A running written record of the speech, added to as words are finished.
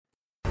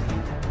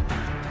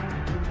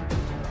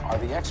Are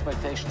the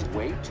expectations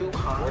way too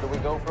high? Where do we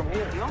go from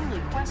here? The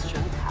only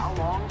question, how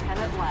long can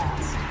it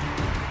last?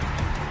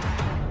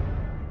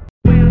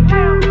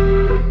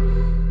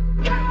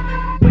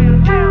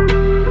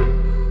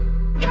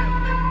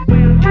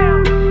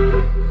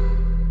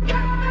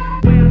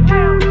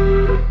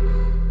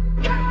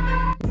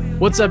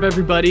 What's up,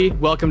 everybody?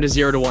 Welcome to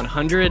 0 to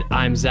 100.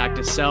 I'm Zach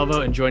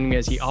DeSalvo, and joining me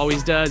as he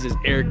always does is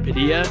Eric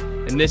Padilla.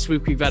 And this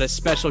week we've got a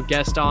special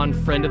guest on,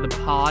 friend of the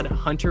pod,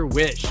 Hunter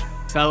Wish.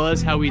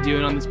 Fellas, how we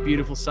doing on this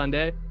beautiful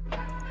Sunday?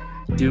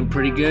 Doing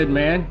pretty good,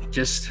 man.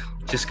 Just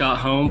got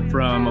home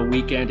from a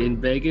weekend in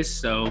Vegas,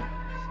 so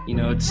you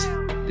know it's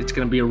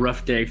gonna be a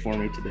rough day for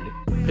me today.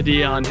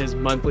 Padilla on his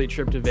monthly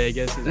trip to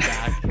Vegas is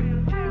back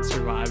and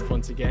survived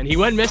once again. He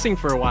went missing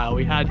for a while.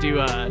 We had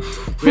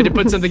to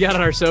put something out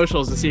on our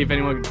socials to see if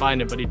anyone could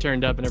find him, but he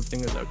turned up and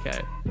everything was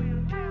okay.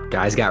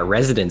 Guy's got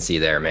residency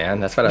there, man.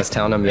 That's what I was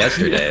telling him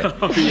yesterday.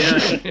 Oh, yeah.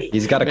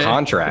 He's got a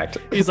contract.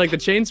 He's like the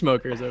chain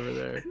smokers over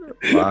there.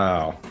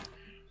 Wow.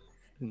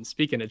 And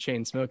speaking of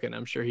chain smoking,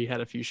 I'm sure he had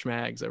a few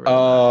schmags over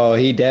there.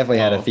 He definitely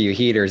had a few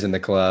heaters in the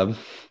club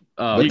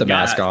with the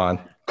mask on.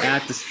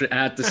 At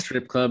the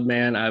strip club,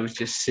 man, I was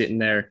just sitting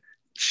there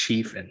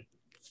chiefing.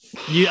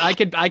 I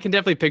can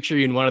definitely picture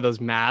you in one of those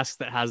masks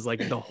that has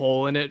like the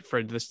hole in it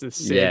for this to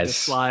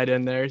slide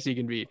in there, so you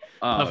can be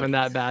puffing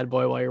that bad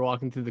boy while you're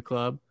walking through the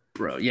club.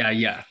 Bro,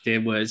 yeah,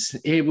 it was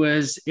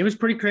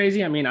pretty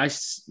crazy. I mean,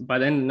 by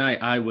the end of the night,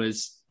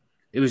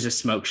 it was a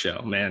smoke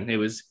show, man. It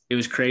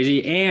was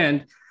crazy,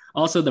 and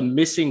also the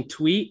missing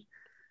tweet.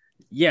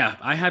 Yeah,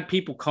 I had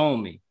people call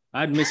me.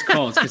 I had missed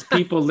calls because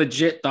people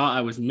legit thought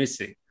I was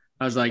missing.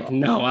 I was like,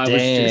 no,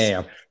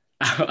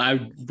 I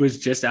was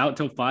just out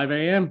till 5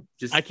 a.m.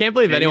 I can't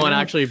believe anyone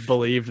actually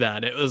believed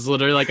that. It was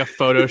literally like a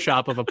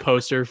Photoshop of a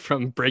poster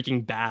from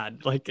Breaking Bad.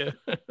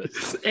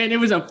 And it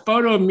was a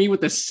photo of me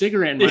with a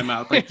cigarette in my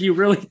mouth. Like, you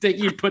really think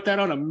you put that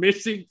on a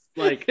missing?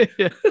 Like,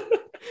 It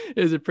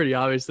was a pretty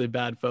obviously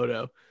bad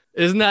photo.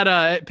 Isn't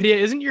that Padilla,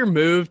 isn't your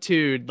move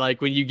to,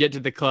 like, when you get to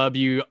the club,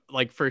 you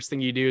like first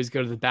thing you do is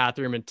go to the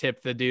bathroom and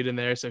tip the dude in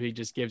there so he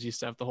just gives you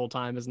stuff the whole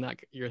time? Isn't that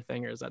your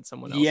thing, or is that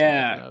someone else?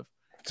 Yeah,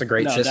 it's a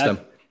great system.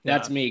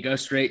 That's me. Go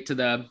straight to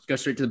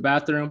the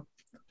bathroom,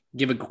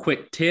 give a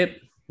quick tip,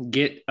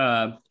 get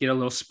a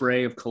little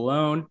spray of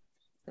cologne,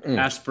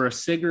 ask for a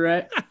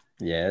cigarette.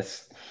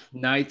 Yes.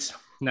 Night's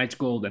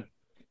golden.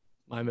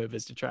 My move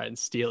is to try and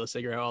steal a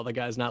cigarette while the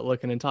guy's not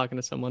looking and talking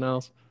to someone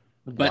else.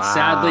 But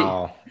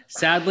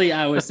sadly,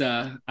 I was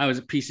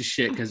a piece of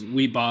shit because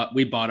we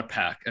bought a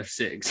pack of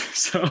cigs.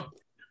 So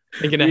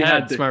thinking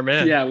ahead, smart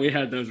man. Yeah, we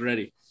had those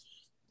ready.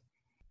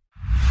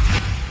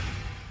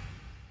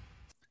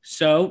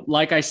 So,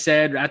 like I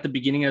said at the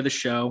beginning of the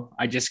show,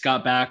 I just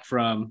got back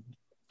from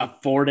a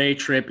 4-day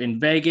trip in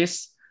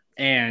Vegas.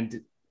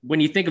 And when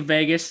you think of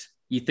Vegas,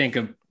 you think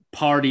of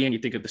partying, you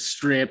think of the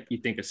strip, you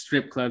think of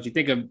strip clubs, you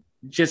think of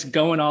just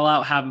going all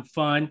out, having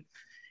fun.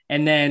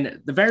 And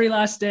then the very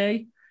last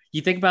day,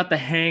 you think about the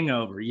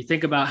hangover. You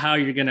think about how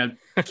you're going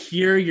to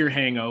cure your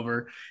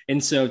hangover.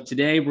 And so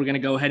today we're going to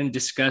go ahead and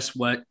discuss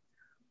what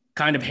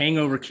kind of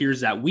hangover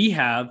cures that we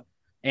have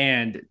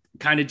and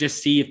kind of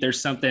just see if there's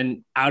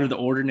something out of the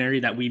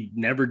ordinary that we've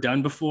never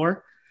done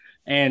before.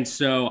 And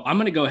so I'm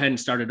going to go ahead and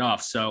start it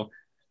off. So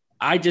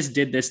I just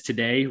did this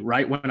today,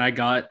 right when I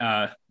got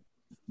out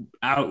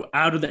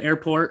of the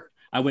airport.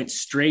 I went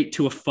straight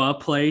to a pho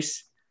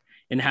place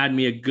and had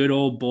me a good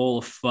old bowl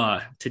of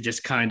pho to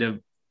just kind of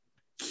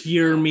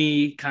cure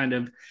me, kind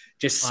of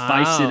just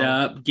spice it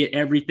up, get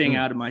everything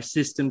out of my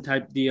system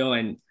type deal.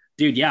 And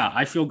dude, yeah,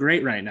 I feel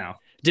great right now.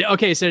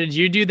 Okay, so did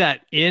you do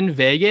that in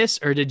Vegas,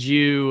 or did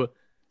you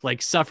like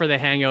suffer the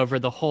hangover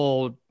the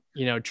whole,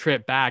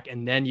 trip back,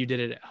 and then you did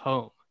it at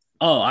home?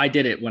 Oh, I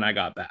did it when I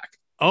got back.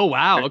 Oh,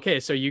 wow. Okay.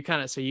 So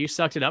you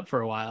sucked it up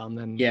for a while and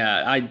then.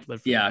 Yeah.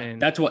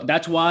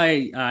 That's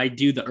why I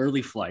do the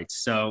early flights.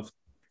 So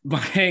my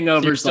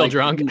hangover's so you're still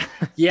drunk.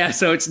 Yeah.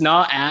 So it's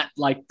not at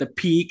like the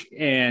peak.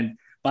 And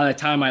by the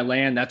time I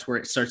land, that's where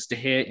it starts to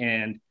hit.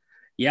 And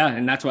yeah.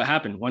 And that's what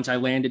happened. Once I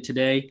landed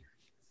today,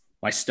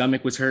 my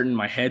stomach was hurting.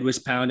 My head was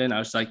pounding. I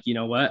was like, you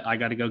know what? I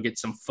got to go get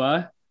some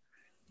pho.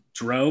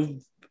 Drove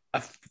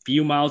a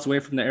few miles away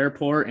from the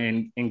airport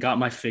and got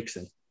my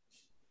fixin'.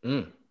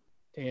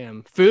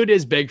 Damn. Food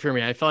is big for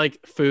me. I feel like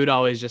food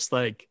always just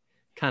like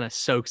kind of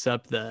soaks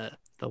up the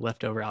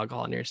leftover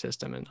alcohol in your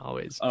system and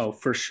always. Oh,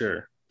 for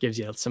sure. Gives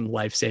you some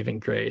life-saving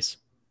grace.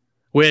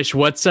 Wish,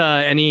 what's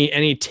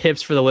any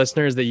tips for the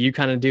listeners that you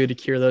kind of do to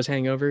cure those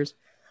hangovers?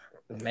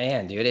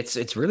 Man, dude,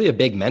 it's really a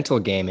big mental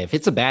game. If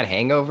it's a bad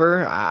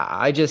hangover,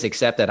 I just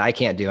accept that I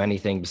can't do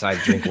anything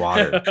besides drink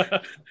water.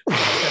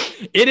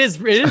 It is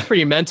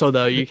pretty mental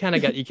though. You kind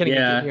of get in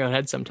your own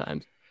head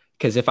sometimes.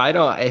 Because if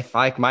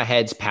my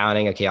head's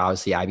pounding, okay,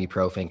 obviously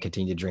ibuprofen,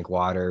 continue to drink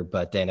water.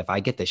 But then if I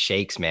get the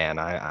shakes, man,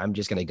 I'm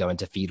just gonna go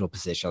into fetal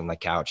position on the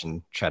couch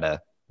and try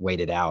to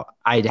wait it out.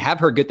 I have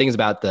heard good things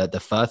about the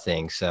pho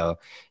thing. So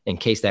in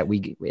case that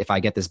if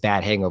I get this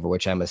bad hangover,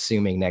 which I'm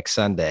assuming next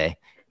Sunday,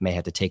 may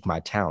have to take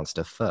my talents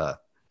to pho.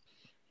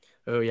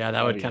 Oh yeah,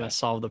 that would kind yeah. of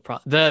solve the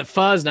problem. The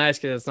pho is nice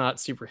because it's not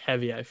super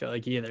heavy. I feel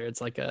like either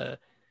it's like that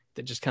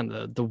just kind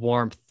of the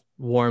warmth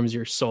warms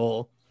your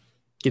soul,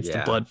 gets the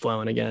Yeah. blood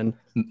flowing again.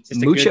 Just a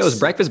Mucho's good-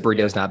 breakfast burrito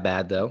is not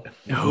bad though.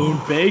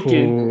 Un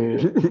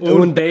bacon.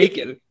 Un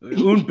bacon.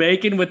 Un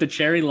bacon with the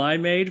cherry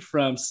limeade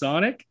from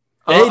Sonic.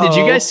 Hey, did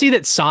you Uh-oh. guys see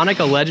that Sonic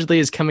allegedly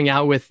is coming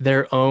out with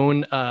their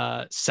own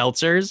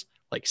seltzers,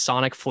 like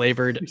Sonic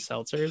flavored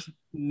seltzers?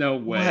 No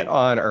way. What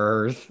on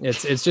earth?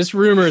 It's just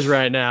rumors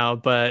right now,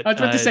 but I was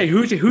about to say,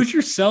 who's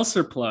your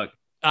seltzer plug?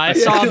 I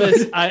saw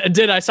this.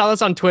 I saw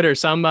this on Twitter.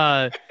 Some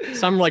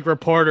like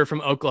reporter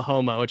from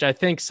Oklahoma, which I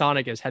think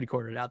Sonic is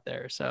headquartered out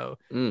there. So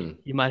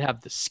you might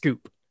have the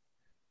scoop.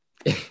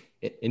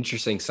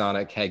 Interesting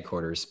Sonic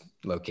headquarters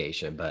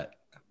location, but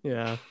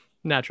Yeah,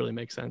 naturally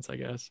makes sense, I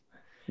guess.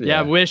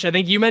 Yeah, I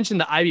think you mentioned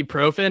the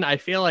ibuprofen. I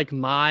feel like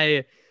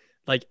my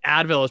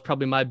Advil is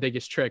probably my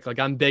biggest trick. Like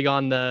I'm big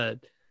on the,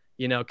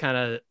 kind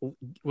of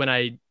when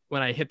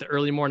I hit the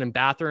early morning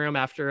bathroom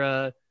after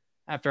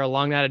a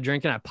long night of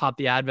drinking, I pop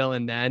the Advil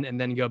and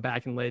then go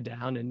back and lay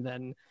down. And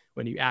then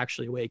when you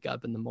actually wake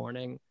up in the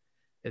morning,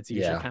 it's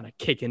usually kind of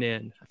kicking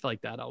in. I feel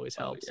like that always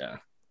helps. Yeah.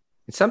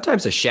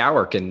 sometimes a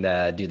shower can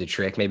do the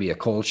trick. Maybe a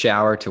cold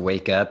shower to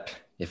wake up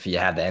if you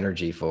have the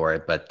energy for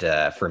it.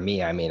 But for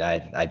me, I mean,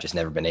 I've just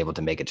never been able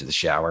to make it to the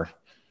shower.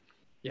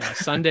 Yeah,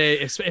 Sunday.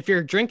 If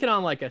you're drinking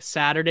on like a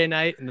Saturday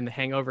night and then the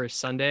hangover is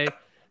Sunday,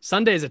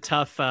 Sunday is a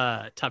tough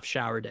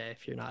shower day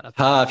if you're not up.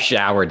 Tough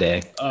shower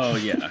day. Oh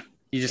yeah,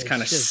 you just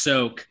kind of just-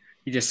 soak.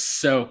 You just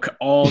soak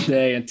all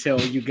day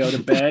until you go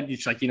to bed. You're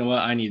just like, you know what?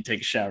 I need to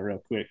take a shower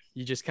real quick.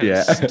 You just kind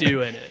of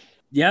stew in it.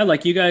 Yeah,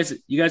 like you guys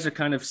are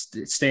kind of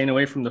staying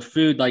away from the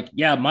food. Like,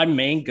 yeah, my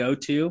main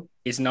go-to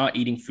is not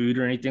eating food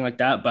or anything like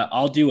that, but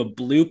I'll do a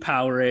blue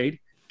Powerade,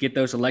 get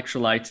those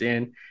electrolytes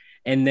in,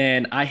 and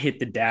then I hit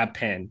the dab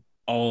pen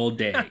all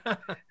day.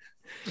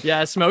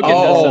 Yeah, smoking.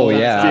 Oh, does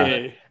yeah.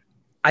 sometimes too.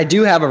 I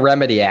do have a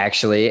remedy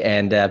actually,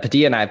 and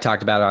Padilla and I have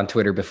talked about it on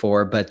Twitter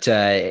before, but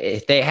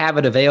if they have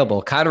it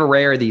available, kind of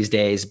rare these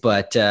days,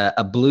 but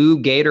a blue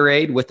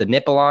Gatorade with the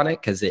nipple on it,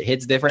 because it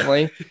hits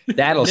differently,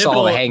 that'll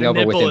solve a hangover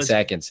nipple within is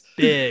seconds.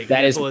 Big.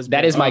 That is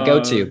big. my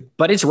go-to,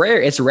 but it's rare.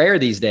 It's rare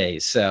these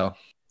days. So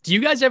Do you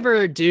guys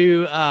ever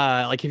do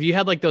like if you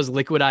had like those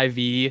liquid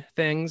IV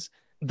things,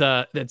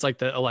 that's like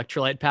the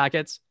electrolyte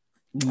packets?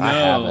 No,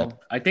 haven't.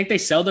 I think they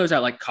sell those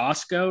at like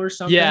Costco or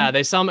something. Yeah,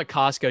 they sell them at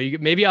Costco.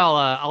 Maybe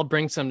I'll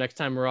bring some next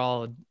time we're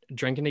all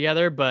drinking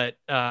together. But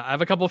I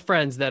have a couple of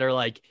friends that are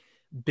like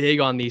big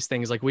on these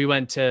things. Like we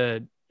went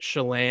to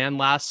Chelan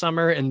last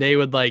summer, and they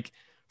would like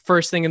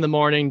first thing in the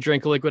morning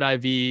drink a liquid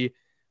IV.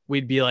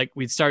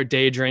 We'd start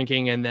day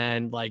drinking, and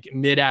then like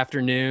mid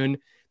afternoon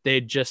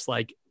they'd just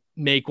like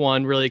make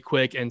one really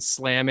quick and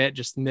slam it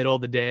just middle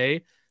of the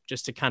day,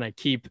 just to kind of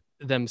keep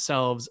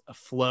themselves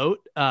afloat.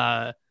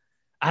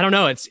 I don't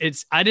know.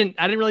 I didn't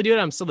really do it.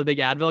 I'm still the big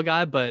Advil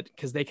guy, but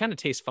because they kind of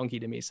taste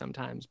funky to me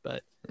sometimes.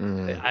 But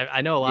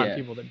I know a lot of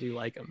people that do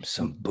like them.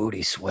 some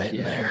booty sweat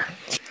in there.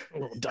 A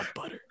little duck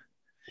butter.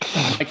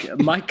 Like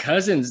my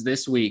cousins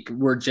this week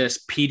were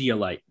just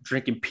Pedialyte,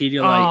 drinking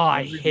Pedialyte. Oh,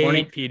 I every hate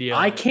morning. Pedialyte.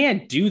 I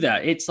can't do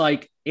that. It's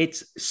like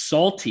it's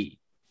salty.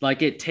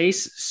 Like it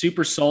tastes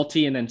super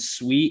salty and then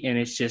sweet, and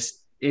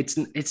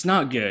it's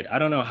not good. I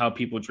don't know how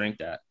people drink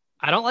that.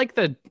 I don't like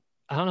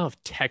I don't know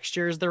if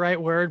texture is the right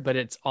word, but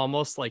it's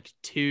almost like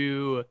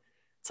too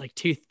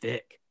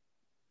thick.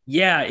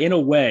 Yeah, in a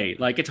way.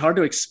 Like it's hard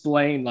to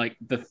explain like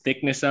the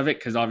thickness of it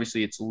because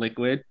obviously it's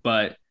liquid,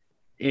 but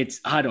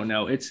I don't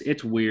know.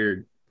 It's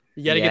weird.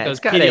 You got to get those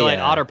it's got Pedialyte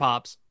a, Otter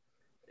Pops.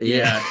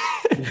 Yeah,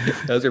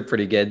 those are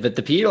pretty good. But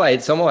the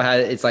Pedialyte, someone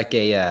has it's like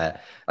a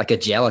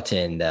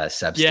gelatin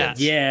substance.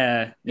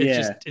 Yeah.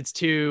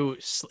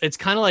 It's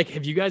kind of like,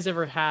 have you guys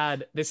ever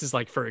had, this is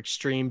like for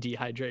extreme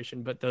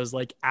dehydration, but those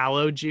like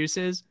aloe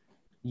juices?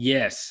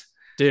 Yes.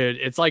 Dude,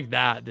 it's like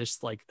that.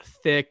 This like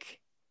thick,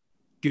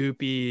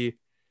 goopy.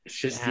 It's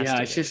just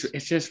nastiness.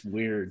 it's just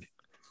weird.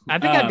 I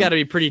think I've got to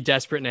be pretty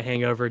desperate in a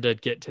hangover to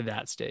get to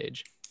that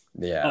stage.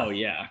 Yeah. Oh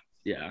yeah.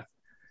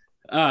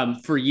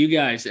 For you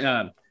guys,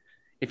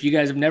 if you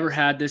guys have never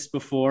had this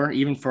before,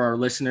 even for our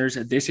listeners,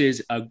 this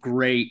is a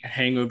great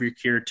hangover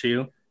cure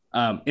too.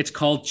 It's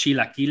called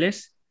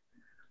chilaquiles.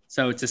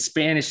 So it's a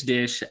Spanish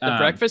dish. The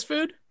breakfast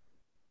food?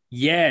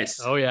 Yes.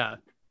 Oh yeah.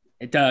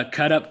 It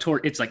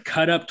it's like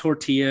cut up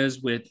tortillas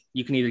with,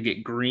 you can either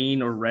get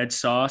green or red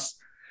sauce,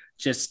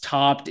 just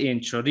topped in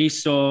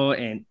chorizo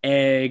and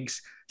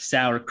eggs,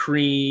 sour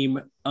cream,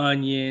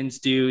 onions,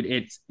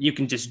 dude. You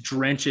can just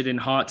drench it in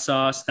hot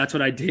sauce. That's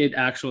what I did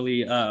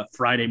actually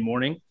Friday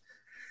morning.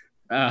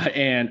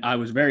 And I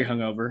was very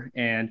hungover,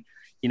 and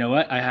you know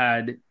what? I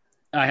had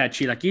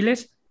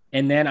chilaquiles,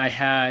 and then I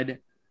had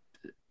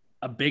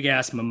a big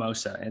ass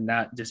mimosa, and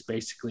that just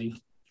basically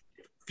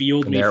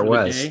fueled me for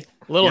the day.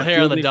 Little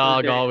hair on fueled the me for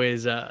dog day.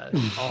 always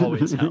helps.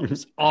 Always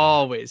helps.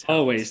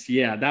 Always,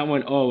 yeah, that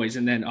one always.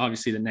 And then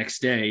obviously the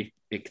next day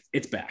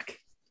it's back.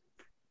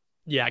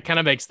 Yeah, it kind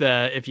of makes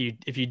if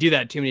you do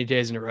that too many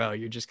days in a row,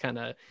 you're just kind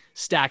of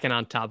stacking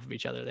on top of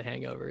each other the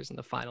hangovers, and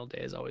the final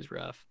day is always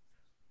rough.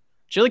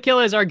 Chili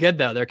Chilaquiles are good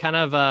though. They're kind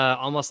of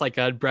almost like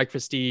a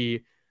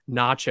breakfasty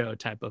nacho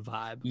type of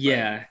vibe.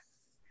 Yeah.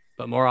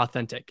 But more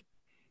authentic.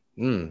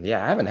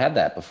 Yeah, I haven't had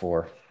that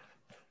before.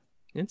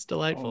 It's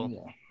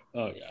delightful.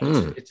 Oh yeah.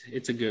 Mm.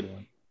 It's a good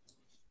one.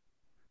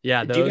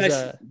 Yeah, Do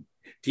those.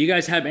 you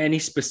guys have any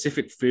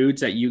specific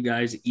foods that you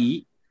guys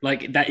eat?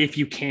 Like that if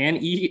you can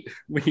eat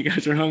when you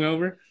guys are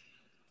hungover?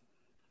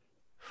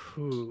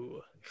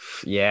 Ooh.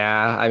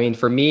 Yeah, I mean,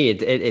 for me,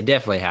 it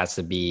definitely has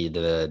to be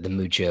the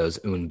Muchos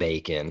un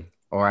bacon,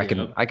 or I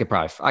could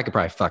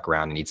probably fuck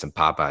around and eat some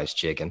Popeyes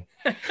chicken.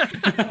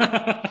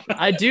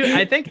 I do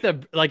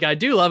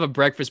love a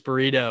breakfast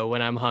burrito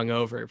when I'm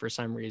hungover for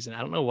some reason.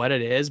 I don't know what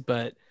it is,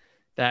 but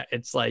that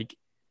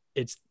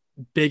it's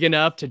big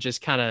enough to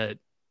just kind of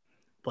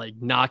like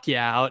knock you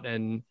out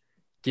and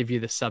give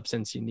you the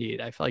substance you need.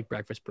 I feel like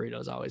breakfast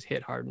burritos always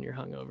hit hard when you're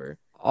hungover.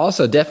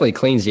 Also, definitely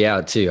cleans you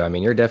out too. I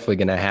mean, you're definitely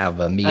gonna have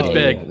a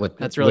meeting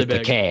That's really the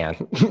big. can.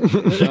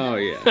 Oh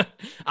yeah.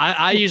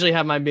 I usually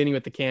have my meeting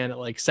with the can at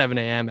like 7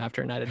 a.m.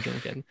 after a night of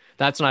drinking.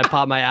 That's when I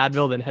pop my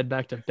Advil, then head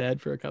back to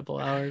bed for a couple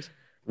hours.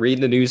 Read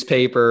the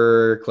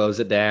newspaper, close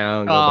it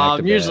down, go back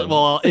to Usually, bed.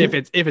 well, if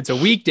it's a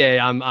weekday,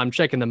 I'm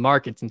checking the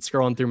markets and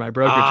scrolling through my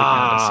brokerage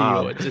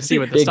account to see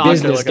what the big stocks are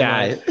business looking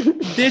guy.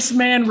 like. This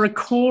man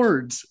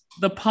records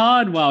the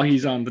pod while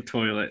he's on the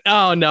toilet.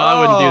 Oh no, I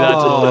wouldn't do that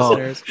to the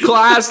listeners.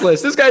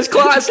 Classless. This guy's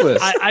classless.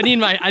 I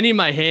need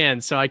my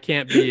hands, so I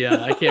can't be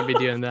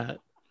doing that.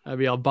 I'd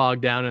be all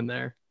bogged down in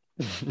there.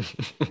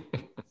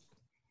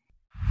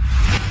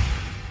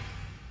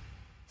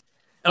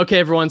 Okay,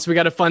 everyone. So we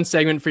got a fun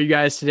segment for you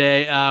guys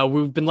today.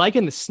 We've been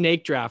liking the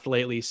snake draft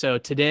lately. So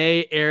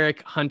today,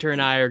 Eric, Hunter,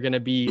 and I are going to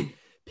be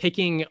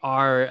picking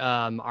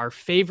our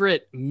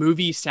favorite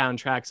movie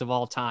soundtracks of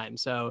all time.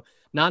 So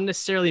not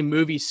necessarily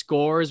movie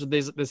scores.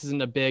 This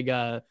isn't a big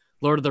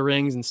Lord of the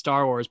Rings and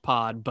Star Wars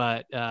pod,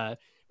 but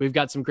we've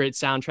got some great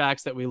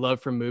soundtracks that we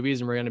love from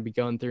movies, and we're going to be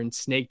going through and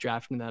snake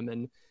drafting them.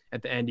 And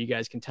at the end, you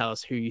guys can tell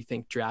us who you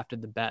think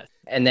drafted the best.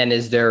 And then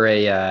is there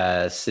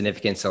a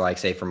significance? So like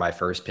say for my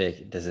first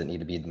pick, does it need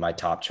to be my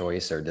top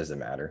choice or does it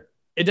matter?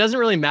 It doesn't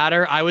really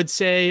matter. I would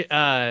say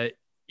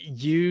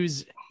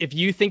if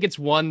you think it's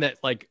one that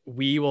like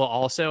we will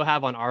also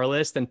have on our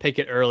list, then pick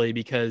it early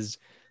because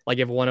like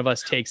if one of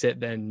us takes it,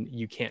 then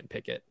you can't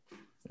pick it.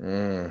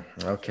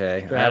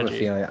 Okay. Strategy. I have a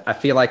feeling. I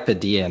feel like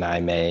Padilla and I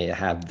may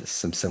have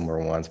some similar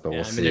ones, but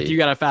we'll see. If you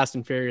got a Fast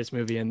and Furious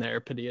movie in there,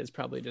 Padilla's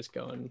probably just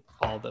going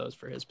all those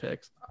for his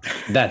picks.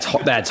 That's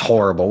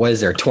horrible. What is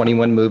there?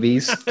 21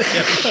 movies?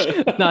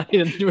 We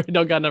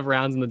don't got enough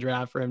rounds in the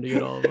draft for him to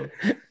get all of them.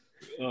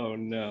 Oh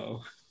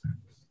no.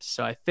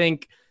 So I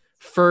think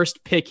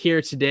first pick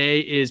here today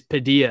is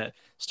Padilla.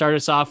 Start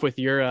us off with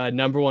your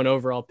number one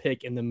overall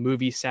pick in the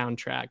movie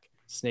soundtrack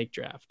snake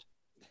draft.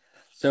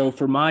 So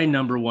for my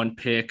number one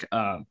pick,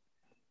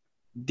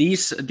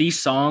 these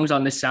songs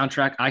on this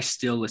soundtrack, I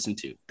still listen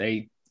to.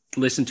 They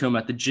listen to them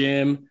at the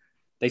gym.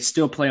 They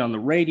still play on the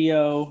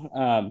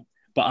radio.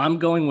 But I'm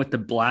going with the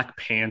Black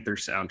Panther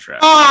soundtrack.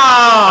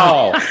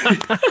 Oh!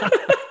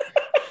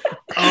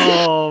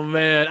 Oh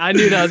man, I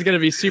knew that was going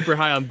to be super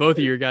high on both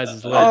of your guys'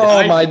 lists.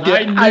 Oh my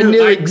God. I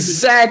knew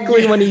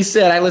exactly when he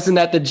said, I listened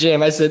at the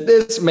gym. I said,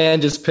 this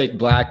man just picked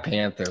Black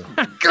Panther.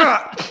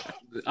 God.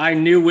 I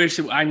knew Wish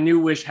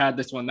had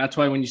this one. That's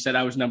why when you said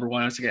I was number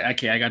one, I was like,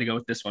 okay, I got to go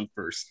with this one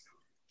first.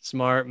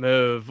 Smart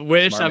move.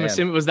 Wish, Smart I'm man.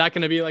 assuming, was that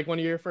going to be like one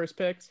of your first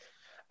picks?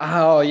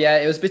 Oh yeah,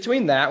 it was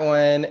between that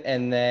one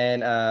and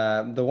then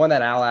the one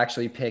that I'll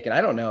actually pick, and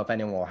I don't know if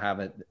anyone will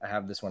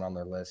have this one on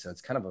their list, so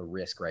it's kind of a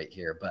risk right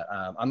here. But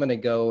I'm gonna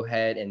go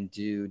ahead and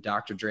do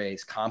Dr.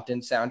 Dre's Compton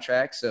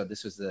soundtrack. So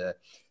this was the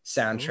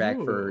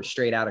soundtrack for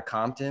Straight Outta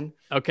Compton.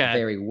 Okay,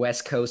 very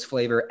West Coast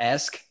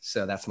flavor-esque.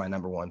 So that's my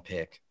number one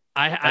pick.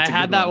 I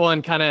had that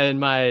one kind of in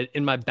my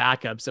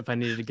backups if I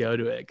needed to go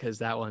to it because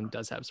that one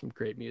does have some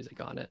great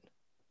music on it.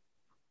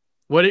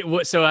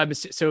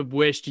 So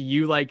Wish, do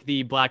you like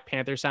the Black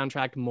Panther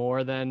soundtrack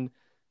more than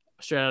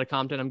Straight Outta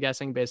Compton? I'm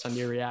guessing based on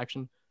your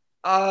reaction.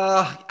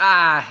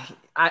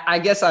 I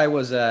guess I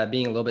was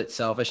being a little bit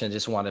selfish and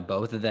just wanted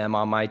both of them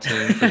on my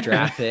team for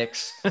draft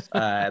picks.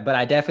 But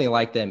I definitely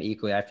like them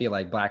equally. I feel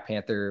like Black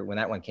Panther, when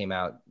that one came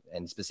out,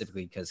 and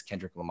specifically because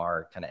Kendrick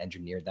Lamar kind of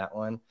engineered that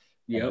one.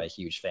 Yep. I'm a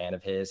huge fan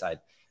of his. I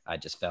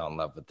just fell in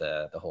love with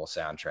the whole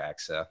soundtrack.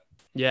 So.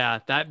 Yeah,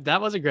 that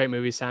was a great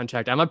movie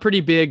soundtrack. I'm a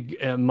pretty big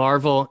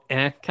Marvel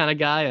kind of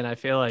guy, and I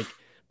feel like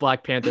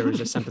Black Panther was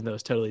just something that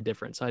was totally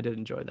different. So I did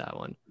enjoy that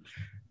one.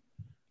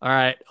 All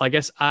right, I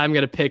guess I'm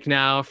gonna pick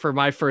now for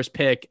my first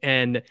pick,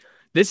 and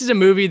this is a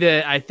movie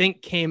that I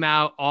think came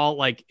out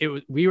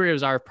it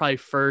was our probably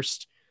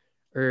first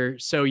or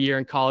so year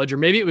in college, or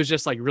maybe it was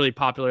just like really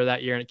popular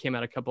that year, and it came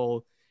out a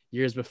couple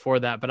years before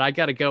that. But I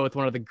got to go with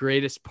one of the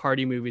greatest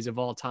party movies of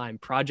all time,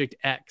 Project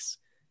X,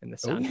 and the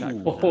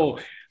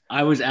soundtrack.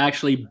 I was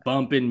actually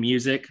bumping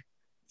music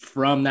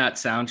from that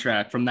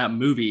soundtrack, from that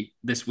movie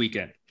this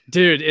weekend.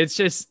 Dude, it's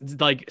just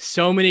like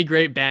so many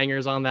great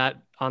bangers on that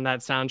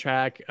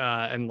soundtrack.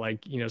 And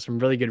like, some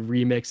really good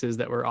remixes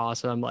that were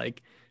awesome.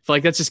 Like, I feel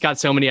like that's just got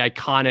so many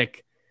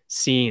iconic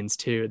scenes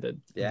too. The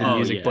Yeah.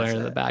 music yeah, blaring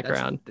in the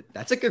background.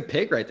 That's a good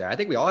pick right there. I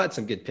think we all had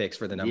some good picks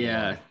for the number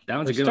Yeah, one. that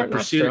one's We're a good one. starting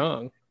off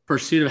strong.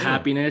 Pursuit of Yeah.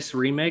 Happiness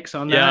remakes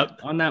on Yep.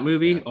 that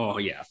movie. Oh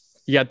yeah.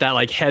 You got that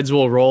like Heads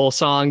Will Roll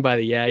song by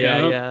the Yeah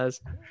Yep.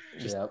 Yeahs.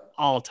 Just Yep.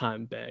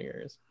 all-time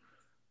bangers.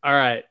 All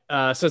right.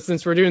 So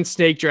since we're doing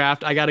snake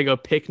draft, I got to go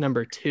pick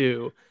number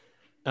 2.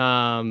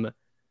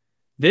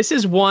 This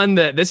is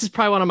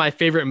probably one of my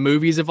favorite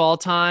movies of all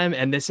time,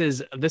 and this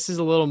is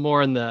a little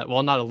more in the,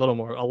 well, not a little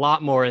more, a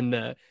lot more in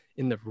the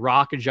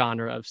rock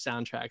genre of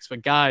soundtracks.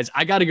 But guys,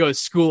 I got to go with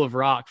School of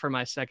Rock for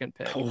my second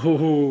pick.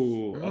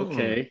 Oh,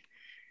 okay.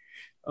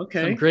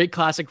 Some great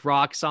classic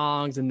rock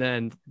songs, and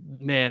then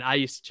man, I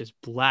used to just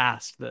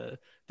blast the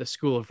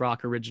School of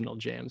Rock original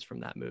jams from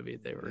that movie.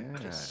 They were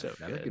just so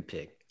That's a good. good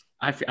pick.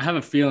 I have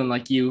a feeling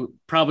like you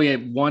probably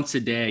once a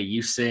day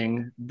you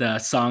sing the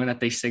song that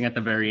they sing at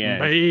the very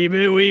end.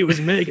 Baby, we was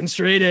making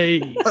straight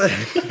A's.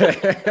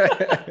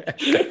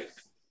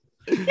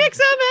 Kick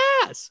some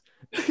ass.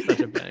 Such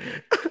a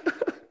banger.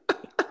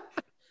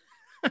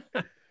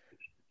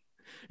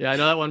 Yeah, I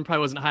know that one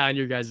probably wasn't high on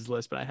your guys'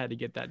 list, but I had to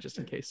get that just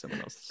in case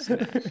someone else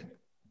snagged.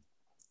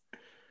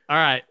 All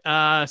right.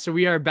 So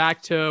we are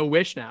back to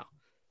Wish now.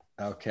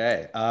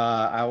 Okay.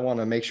 I want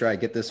to make sure I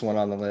get this one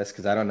on the list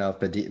because I don't know if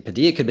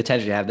Padilla could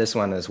potentially have this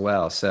one as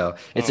well. So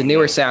it's a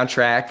newer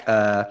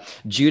soundtrack.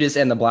 Judas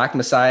and the Black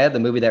Messiah, the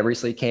movie that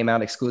recently came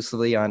out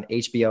exclusively on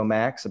HBO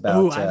Max about.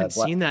 Oh, I haven't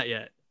seen that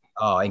yet.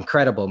 Oh,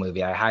 incredible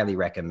movie. I highly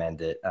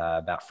recommend it,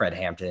 about Fred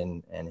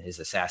Hampton and his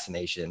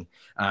assassination.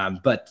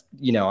 But,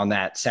 on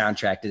that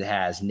soundtrack, it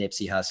has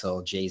Nipsey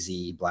Hussle,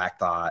 Jay-Z, Black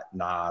Thought,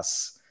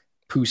 Nas,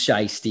 Pooh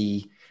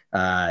Shiesty.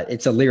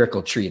 It's a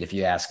lyrical treat, if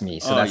you ask me.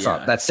 So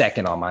that's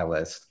second on my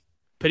list.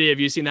 Padilla, have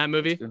you seen that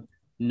movie?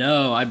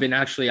 No, I was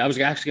actually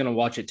going to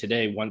watch it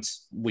today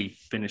once we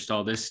finished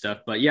all this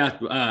stuff. But yeah,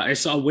 I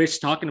saw Wish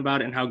talking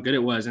about it and how good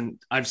it was. And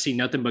I've seen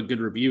nothing but good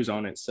reviews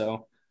on it.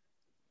 So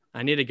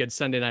I need a good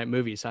Sunday night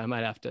movie, so I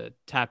might have to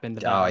tap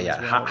into that. Oh one yeah,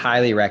 as well.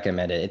 highly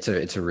recommend it.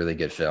 It's a really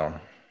good film.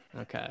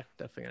 Okay,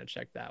 definitely gonna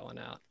check that one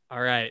out. All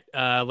right,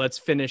 let's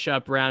finish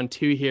up round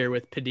 2 here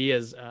with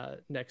Padilla's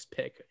next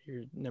pick.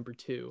 Your number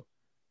 2.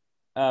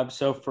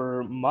 So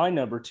for my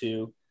number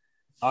 2,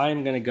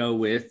 I'm gonna go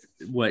with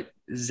what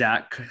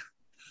Zach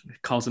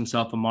calls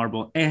himself a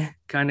marble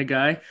kind of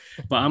guy,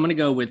 but I'm gonna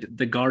go with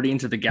the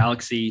Guardians of the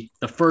Galaxy,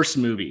 the first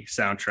movie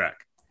soundtrack.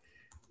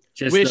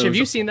 Wish, have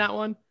you seen that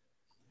one?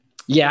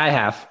 Yeah, I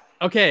have.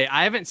 Okay,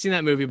 I haven't seen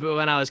that movie, but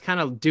when I was kind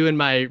of doing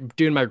my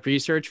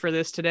research for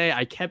this today,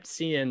 I kept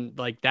seeing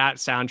like that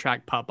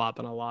soundtrack pop up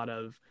in a lot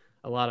of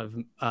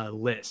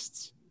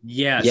lists.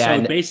 Yeah, Yeah,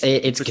 so basically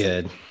it's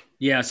good.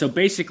 Yeah, so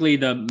basically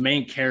the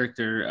main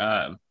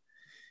character,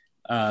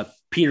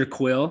 Peter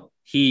Quill,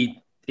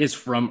 he is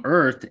from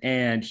Earth,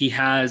 and he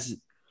has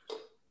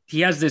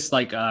this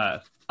like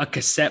a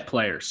cassette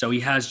player, so he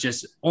has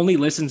just only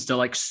listens to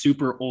like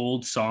super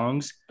old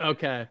songs.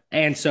 Okay,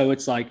 and so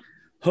it's like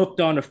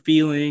Hooked on a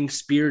Feeling,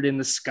 Spirit in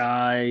the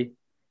Sky,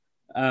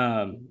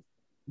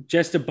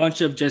 just a bunch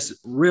of just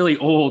really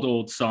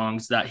old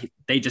songs that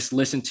they just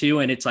listen to,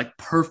 and it's like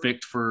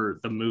perfect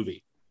for the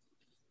movie.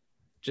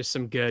 just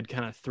some good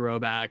kind of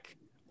throwback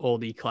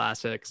oldie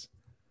classics.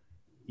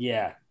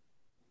 Yeah.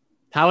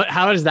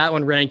 How does that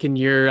one rank in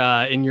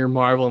your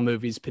Marvel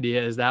movies,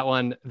 Padilla? Is that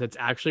one that's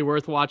actually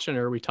worth watching,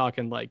 or are we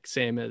talking like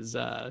same as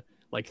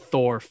like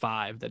Thor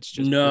 5? That's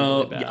just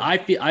no. really bad?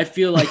 I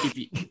feel like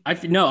I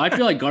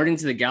feel like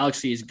Guardians of the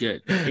Galaxy is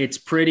good. It's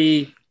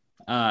pretty.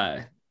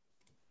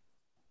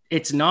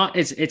 It's not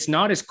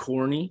as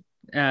corny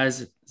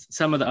as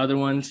some of the other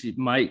ones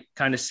might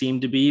kind of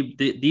seem to be.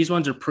 These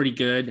ones are pretty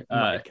good.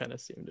 Might kind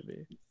of seem to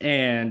be.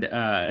 And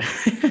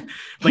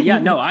but yeah,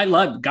 no, I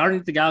love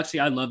Guardians of the Galaxy.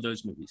 I love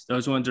those movies.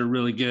 Those ones are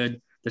really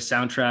good. The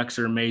soundtracks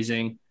are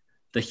amazing.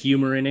 The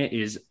humor in it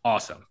is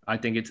awesome. I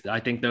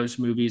think those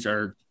movies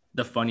are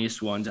the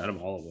funniest ones out of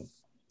all of them.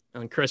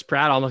 And Chris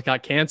Pratt almost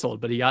got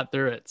canceled, but he got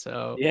through it.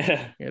 So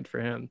yeah, good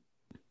for him.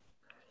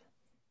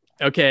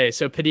 Okay,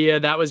 so Padilla,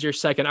 that was your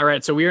second. All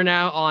right, so we are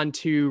now on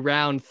to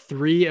round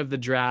 3 of the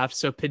draft.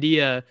 So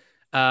Padilla,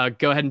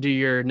 go ahead and do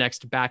your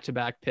next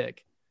back-to-back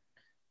pick.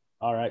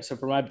 All right, so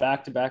for my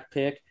back-to-back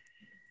pick,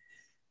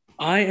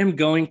 I am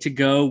going to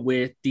go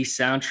with the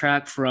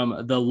soundtrack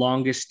from The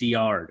Longest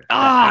Yard.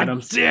 Damn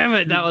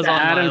it. That was on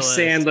my list.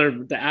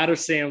 The Adam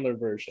Sandler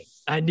version.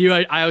 I knew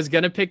I was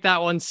going to pick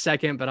that one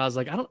second, but I was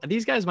like,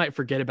 these guys might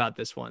forget about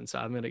this one. So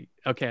I'm going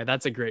to, okay,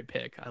 that's a great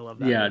pick. I love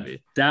that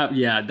movie. That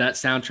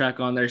soundtrack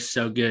on there is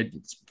so good.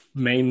 It's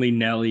mainly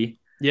Nelly.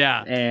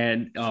 Yeah.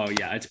 And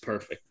it's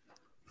perfect.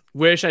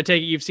 Wish, I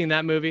take it you've seen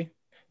that movie?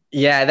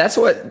 Yeah, that's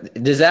what.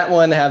 Does that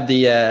one have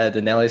the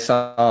Nelly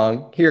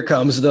song? Here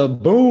comes the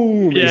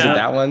boom. Yeah. Is it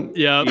that one?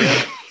 Yep.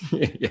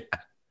 Yeah.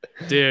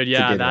 Dude,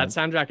 yeah, that one.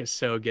 soundtrack is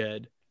so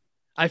good.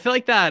 I feel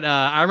like that.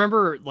 I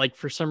remember, like,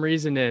 for some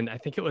reason, I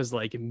think it was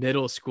like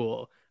middle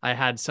school, I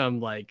had some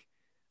like,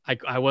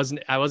 I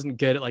wasn't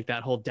good at like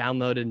that whole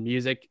downloaded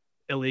music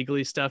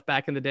illegally stuff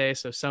back in the day.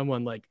 So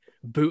someone like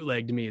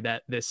bootlegged me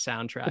this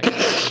soundtrack.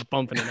 I was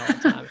bumping it all the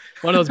time.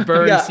 One of those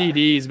burned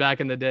CDs back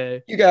in the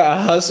day. You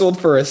got hustled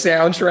for a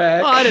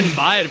soundtrack. Oh, I didn't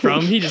buy it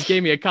from him. He just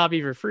gave me a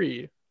copy for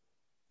free.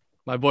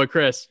 My boy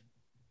Chris.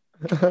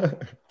 He's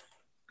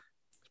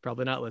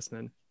probably not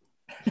listening.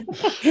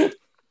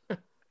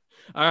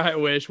 All right,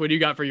 Wish, what do you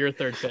got for your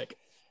third pick?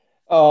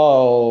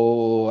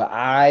 Oh,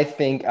 I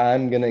think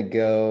I'm gonna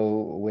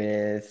go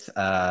with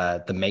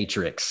The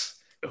Matrix.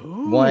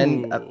 Ooh.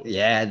 And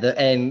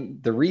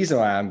the reason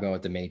why I'm going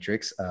with The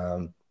Matrix,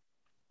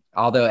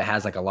 although it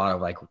has like a lot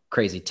of like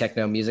crazy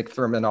techno music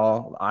from it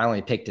all, I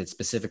only picked it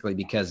specifically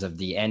because of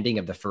the ending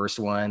of the first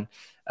one.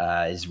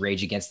 Is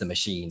Rage Against the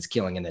Machines,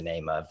 Killing in the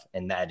Name of,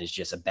 and that is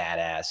just a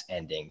badass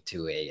ending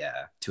to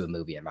a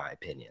movie, in my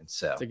opinion.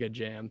 So it's a good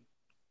jam.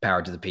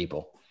 Power to the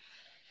people.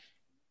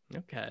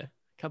 Okay, a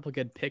couple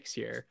good picks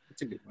here.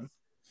 That's a good one.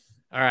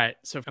 All right,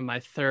 so for my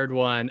third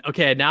one,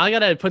 okay, now I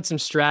gotta put some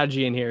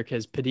strategy in here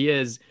because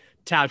Padilla's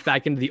tapped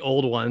back into the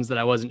old ones that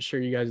I wasn't sure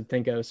you guys would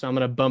think of. So I'm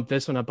gonna bump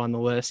this one up on the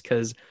list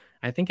because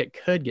I think it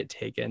could get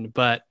taken.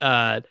 But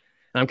I'm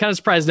kind of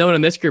surprised no one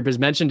in this group has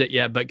mentioned it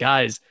yet. But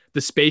guys, the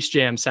Space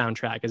Jam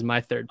soundtrack is my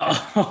third pick.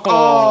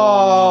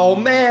 Oh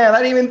man,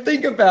 I didn't even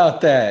think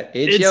about that.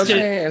 It's your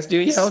dance, do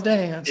your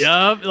dance.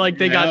 Yep, like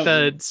they got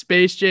the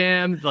Space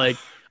Jam, like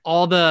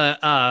all the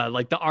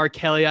like the R.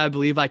 Kelly, I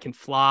Believe I Can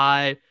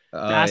Fly.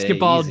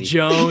 Basketball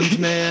Jones,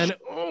 man.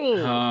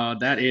 Oh,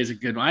 that is a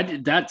good one. I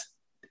did that.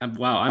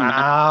 Wow. I'm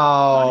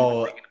not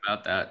even thinking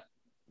about that.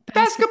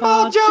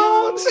 Basketball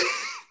Jones.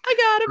 I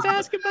got a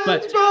basketball.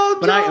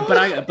 But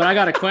I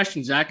got a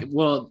question, Zach.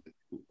 Well,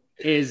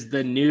 is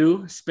the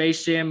new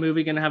Space Jam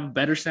movie going to have a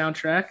better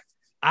soundtrack?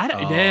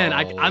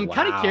 I'm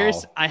kind of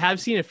curious. I have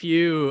seen a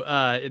few.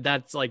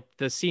 That's like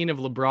the scene of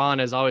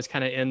LeBron is always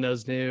kind of in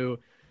those new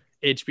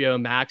HBO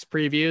Max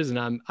previews,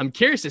 and I'm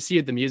curious to see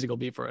what the music will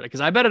be for it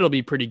because I bet it'll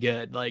be pretty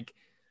good. Like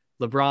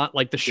LeBron,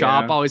 like The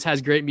Shop always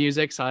has great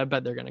music, so I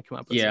bet they're gonna come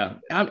up with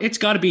something. It's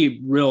got to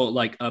be real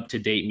like up to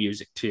date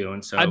music too,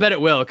 and so I bet it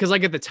will because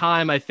like at the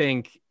time I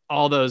think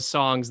all those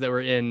songs that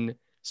were in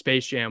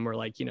Space Jam were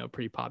like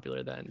pretty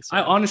popular then. So.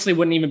 I honestly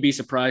wouldn't even be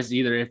surprised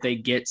either if they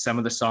get some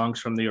of the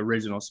songs from the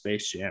original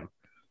Space Jam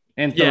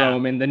and throw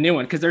them in the new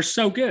one because they're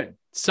so good.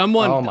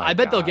 I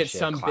bet they'll get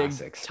some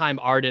big time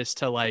artist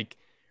to like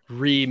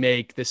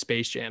remake the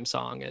Space Jam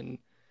song and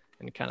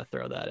kind of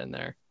throw that in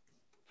there.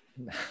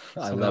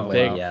 I love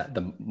when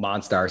the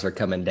Monstars are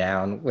coming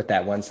down with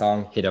that one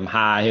song. Hit 'em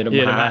high, hit 'em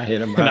high,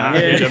 hit 'em high,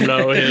 hit 'em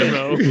low, hit 'em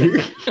low.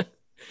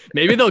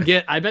 maybe they'll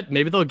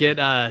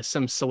get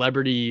some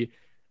celebrity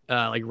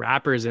like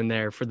rappers in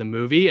there for the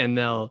movie, and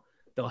they'll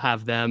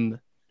have them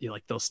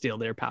they'll steal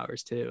their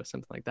powers too.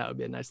 Something like that would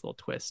be a nice little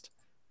twist.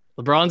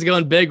 LeBron's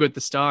going big with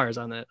the stars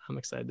on it. I'm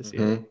excited to see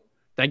it.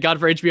 Thank God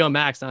for HBO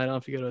Max. Now I don't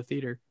have to go to a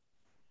theater.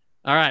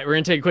 All right, we're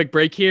going to take a quick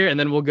break here, and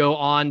then we'll go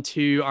on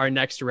to our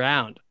next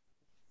round.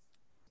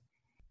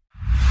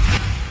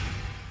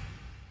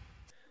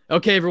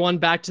 Okay, everyone,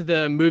 back to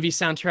the movie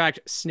soundtrack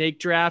snake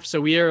draft. So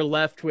we are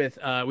left with,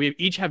 we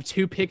each have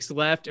 2 picks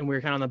left, and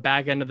we're kind of on the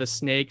back end of the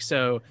snake.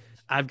 So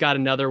I've got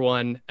another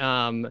one.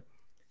 And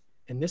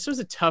this was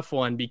a tough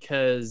one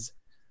because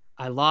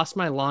I lost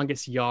my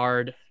Longest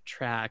Yard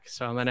track.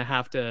 So I'm going to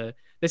have to,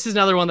 this is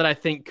another one that I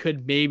think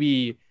could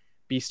maybe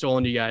be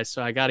stolen to you guys,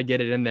 so I got to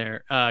get it in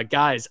there.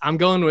 Guys, I'm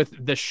going with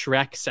the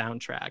Shrek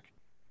soundtrack.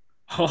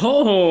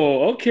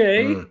 Oh,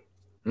 okay.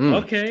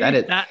 Okay.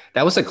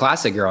 That was a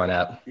classic growing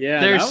up. Yeah,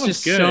 there's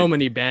just so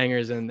many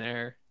bangers in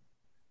there.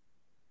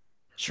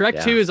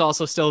 Shrek 2 is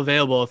also still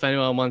available if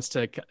anyone wants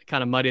to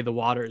kind of muddy the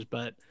waters,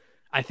 but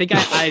I think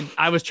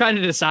I was trying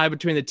to decide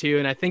between the two,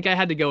 and I think I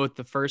had to go with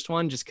the first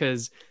one just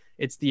because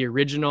it's the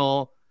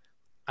original.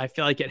 I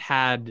feel like it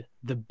had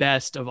the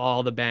best of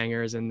all the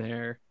bangers in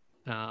there.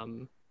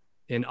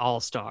 In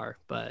All-Star,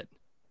 but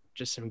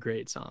just some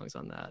great songs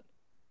on that.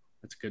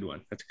 That's a good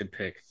one. That's a good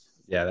pick.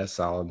 Yeah, that's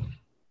solid.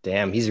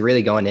 Damn, he's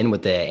really going in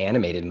with the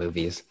animated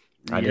movies.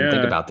 I didn't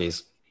think about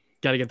these.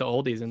 Got to get the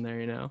oldies in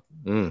there,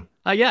 Yeah,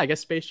 I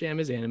guess Space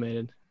Jam is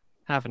animated.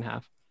 Half and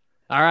half.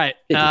 All right.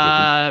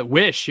 50-50.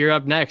 Wish, you're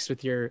up next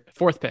with your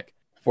fourth pick.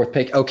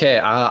 Okay,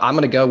 I'm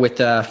going to go with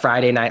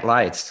Friday Night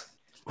Lights.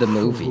 The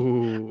movie.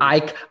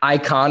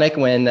 Iconic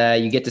when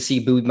you get to see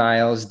Boob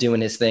Miles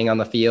doing his thing on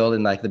the field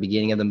in like the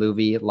beginning of the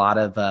movie. A lot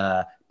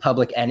of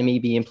Public Enemy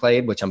being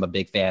played, which I'm a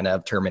big fan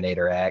of,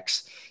 Terminator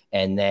X.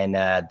 And then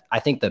I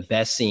think the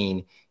best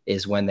scene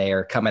is when they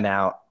are coming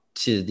out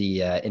to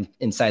the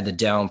inside the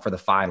dome for the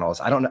finals.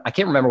 I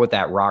can't remember what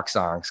that rock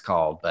song's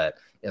called, but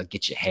it'll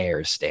get your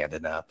hairs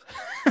standing up.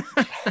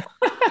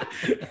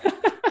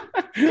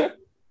 Yeah,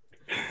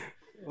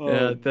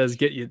 it does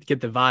get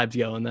the vibes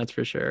going, that's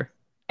for sure.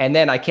 And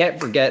then I can't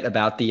forget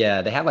about they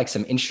have like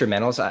some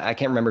instrumentals. I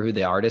can't remember who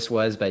the artist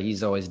was, but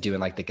he's always doing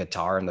like the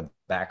guitar in the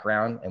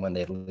background. And when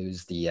they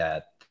lose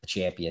the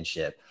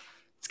championship,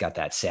 it's got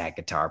that sad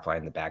guitar playing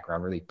in the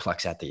background, really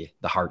plucks at the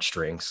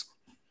heartstrings.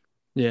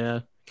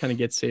 Yeah, kind of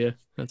gets to you.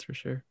 That's for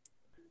sure.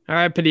 All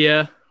right,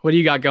 Padilla, what do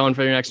you got going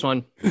for your next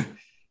one?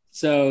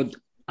 So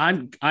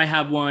I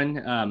have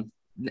one.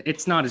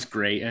 it's not as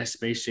great as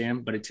Space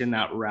Jam, but it's in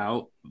that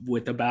route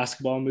with the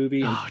basketball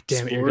movie. Oh,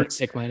 damn it. You're going to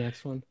pick my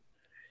next one.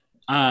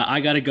 I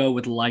got to go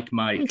with Like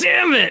Mike.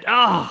 Damn it.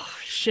 Oh,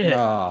 shit.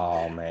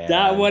 Oh man,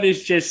 That one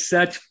is just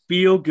such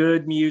feel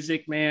good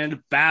music,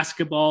 man.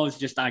 Basketball is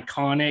just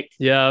iconic.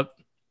 Yep.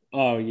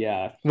 Oh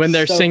yeah. When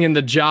they're singing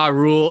the Ja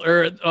Rule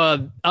or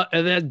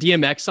that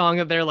DMX song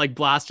that they're like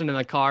blasting in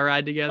the car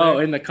ride together. Oh,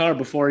 in the car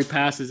before he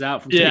passes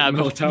out from taking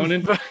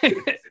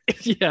melatonin.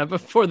 Yeah,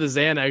 before the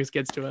Xanax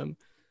gets to him.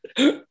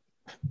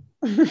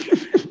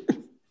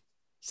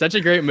 Such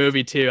a great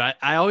movie too.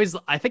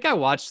 I think I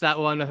watched that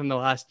one within the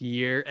last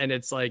year, and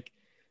it's like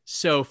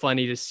so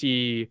funny to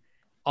see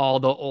all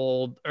the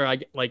old, or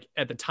like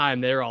at the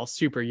time they were all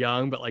super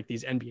young, but like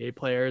these NBA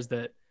players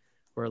that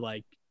were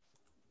like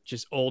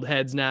just old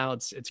heads now.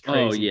 It's crazy.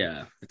 Oh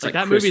yeah, it's like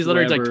that movie is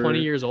literally like 20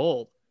 years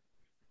old.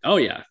 Oh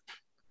yeah,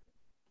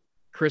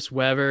 Chris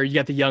Webber. You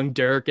got the young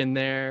Dirk in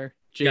there.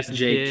 Jason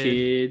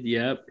Kidd.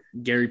 Yep.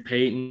 Gary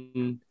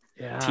Payton.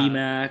 Yeah.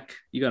 T-Mac.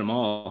 You got them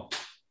all.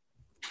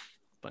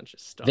 Bunch of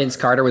stuff. Vince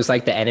Carter was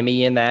like the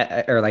enemy in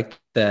that, or like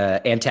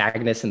the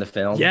antagonist in the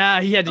film.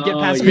 Yeah, he had to get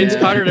past Vince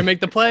Carter to make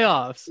the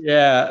playoffs.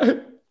 Yeah.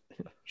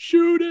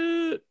 Shoot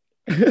it.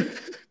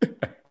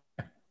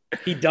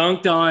 He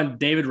dunked on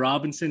David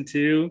Robinson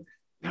too.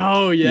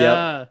 Oh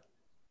yeah. Yep.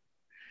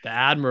 The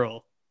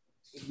Admiral.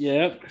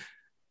 Yep.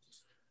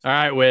 All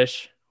right,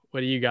 Wish.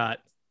 What do you got?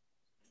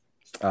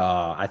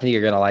 I think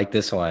you're gonna like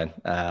this one.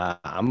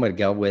 I'm gonna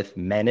go with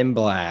Men in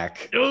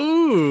Black.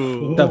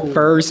 Ooh, the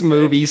first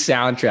movie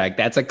soundtrack.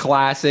 That's a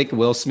classic.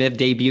 Will Smith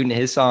debuting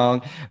his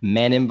song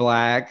Men in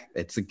Black.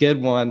 It's a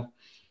good one.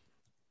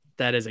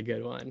 That is a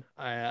good one.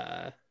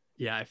 I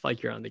feel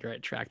like you're on the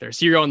right track there.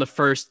 So you're going the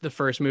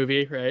first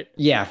movie, right?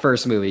 Yeah,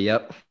 first movie.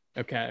 Yep.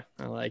 Okay,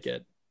 I like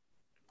it.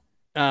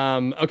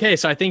 Okay,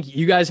 so I think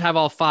you guys have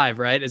all 5,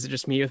 right? Is it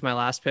just me with my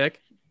last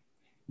pick?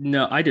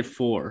 No, I did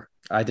 4.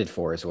 I did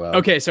 4 as well.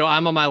 Okay, so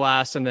I'm on my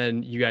last, and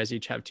then you guys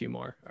each have 2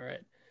 more. All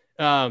right.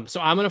 So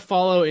I'm gonna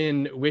follow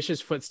in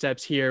Wish's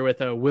footsteps here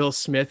with a Will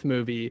Smith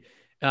movie.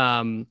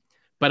 But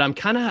I'm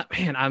kind of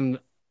I'm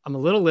a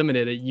little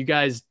limited. You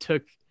guys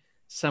took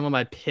some of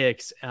my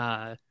picks.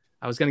 I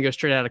was gonna go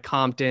straight out of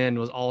Compton.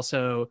 Was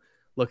also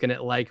looking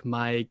at Like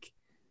Mike.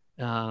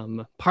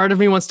 Part of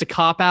me wants to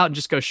cop out and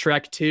just go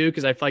Shrek 2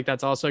 because I feel like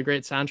that's also a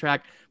great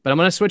soundtrack. But I'm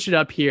gonna switch it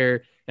up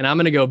here. And I'm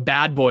going to go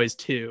Bad Boys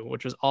 2,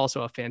 which was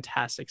also a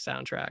fantastic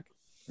soundtrack.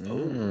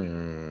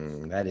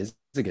 That is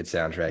a good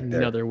soundtrack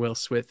there. Another Will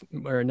Smith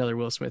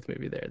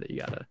movie there that you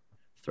got to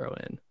throw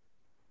in.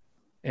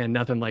 And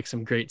nothing like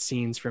some great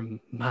scenes from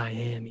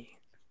Miami.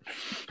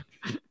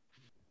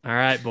 All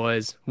right,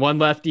 boys. 1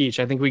 left each.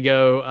 I think we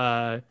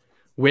go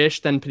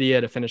Wish, then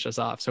Padilla to finish us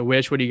off. So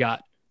Wish, what do you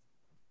got?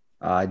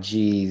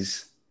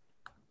 Geez.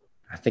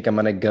 I think I'm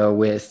going to go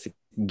with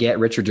Get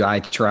Rich or Die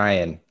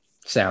Trying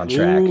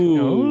soundtrack.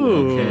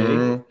 Ooh.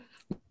 Okay.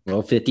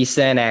 Little 50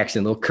 Cent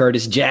action, little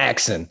Curtis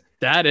Jackson.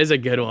 That is a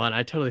good one.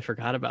 I totally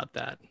forgot about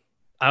that.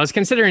 I was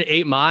considering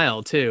 8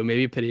 Mile too.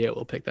 Maybe Padilla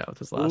will pick that with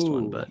his last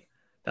one, but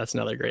that's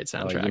another great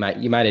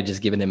soundtrack. You might have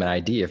just given him an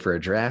idea for a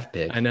draft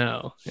pick. I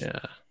know. Yeah.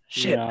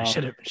 Shit. Yeah. I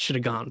should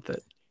have gone with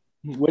it.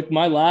 With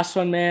my last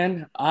one,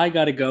 man, I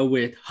got to go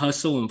with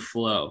Hustle and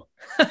Flow.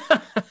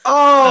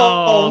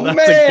 Oh, that's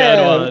man. a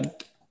good one.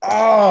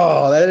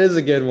 Oh, that is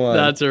a good one.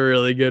 That's a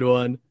really good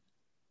one.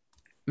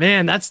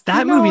 Man,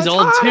 that movie's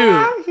old too.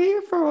 I'm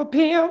here for a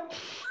pimp.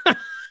 I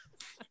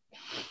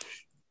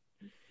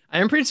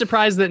am pretty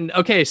surprised that.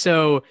 Okay,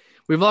 so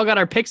we've all got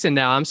our picks in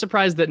now. I'm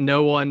surprised that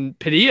no one.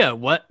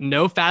 Padilla,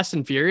 no Fast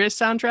and Furious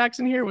soundtracks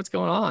in here? What's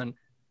going on?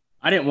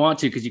 I didn't want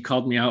to because you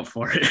called me out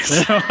for it.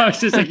 So I was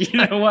just like,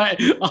 you know what?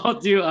 I'll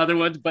do other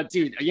ones. But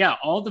dude, yeah,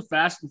 all the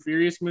Fast and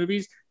Furious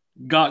movies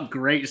got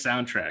great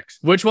soundtracks.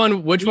 Which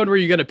one were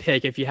you gonna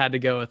pick if you had to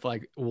go with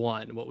like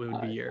one? What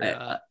would be your?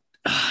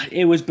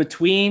 It was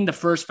between the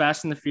first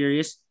Fast and the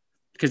Furious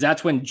because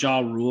that's when Ja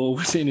Rule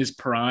was in his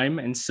prime,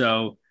 and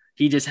so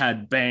he just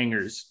had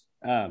bangers.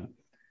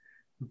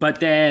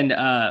 But then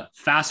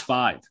Fast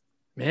 5,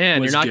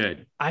 man, was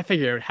good. I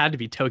figure it had to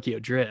be Tokyo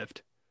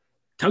Drift.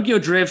 Tokyo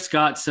Drift's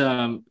got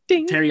some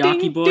ding,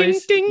 Teriyaki ding,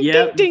 Boys. Ding, ding,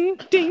 yep. ding,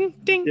 ding,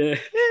 ding, Yeah.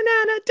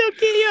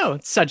 Tokyo.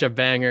 It's such a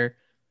banger.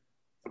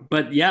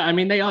 But yeah, I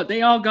mean, they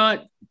all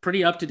got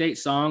pretty up to date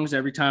songs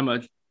every time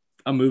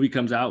a movie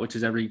comes out, which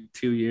is every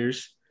 2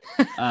 years.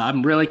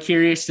 I'm really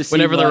curious to see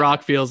whenever The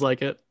Rock feels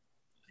like it.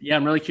 Yeah,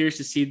 I'm really curious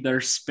to see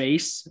their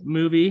space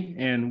movie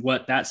and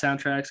what that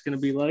soundtrack's going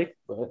to be like.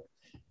 But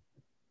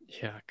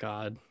yeah,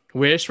 God.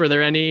 Wish, were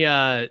there any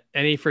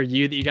for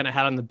you that you kind of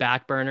had on the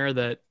back burner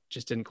that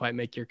just didn't quite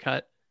make your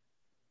cut?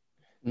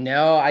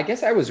 No, I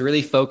guess I was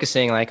really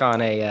focusing like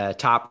on a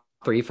top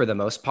 3 for the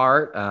most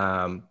part.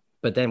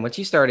 But then once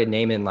you started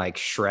naming like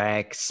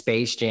Shrek,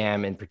 Space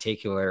Jam in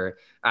particular,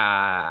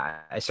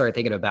 I started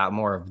thinking about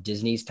more of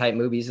Disney's type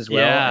movies as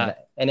well. Yeah.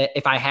 And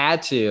if I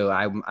had to,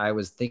 I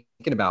was thinking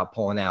about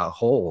pulling out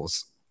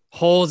Holes.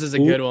 Holes is a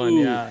good one.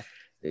 Yeah.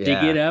 Dig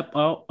it up.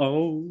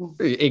 Oh.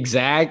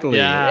 Exactly.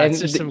 Yeah. And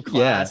it's just some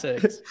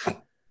classics. Yeah.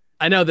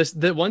 I know this.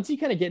 The once you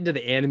kind of get into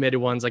the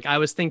animated ones, like I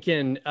was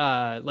thinking,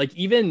 like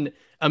even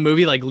a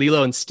movie like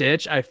Lilo and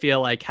Stitch, I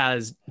feel like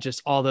has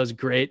just all those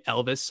great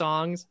Elvis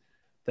songs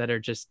that are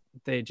just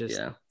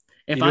Yeah.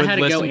 If you I would had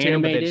to go listen to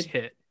them, but they just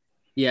animated, hit.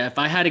 yeah, if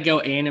I had to go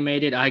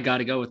animated, I got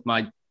to go with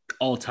my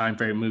all-time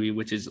favorite movie,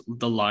 which is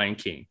The Lion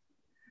King.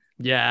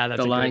 Yeah,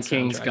 that's The a Lion great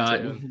King's soundtrack got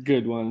too.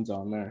 good ones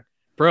on there.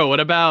 Bro,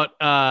 what about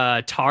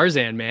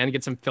Tarzan, man?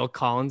 Get some Phil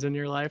Collins in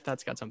your life.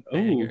 That's got some Ooh.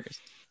 bangers.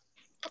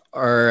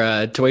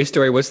 Or Toy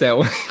Story. What's that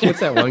one?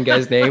 What's that one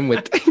guy's name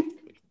with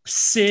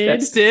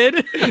Sid.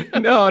 Sid?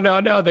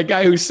 no, the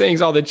guy who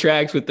sings all the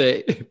tracks with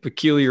the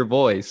peculiar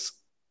voice.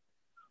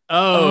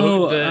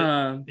 Oh,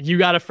 Oh, You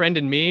Got a Friend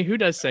in Me? Who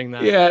does sing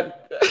that? Yeah.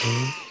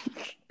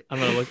 I'm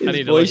gonna look. I His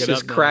need to look voice it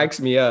just up now. cracks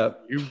me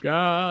up. You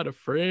got a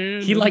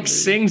friend. he in like me.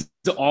 sings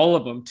to all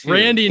of them too.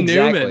 Randy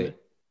Exactly. Newman.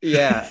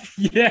 Yeah.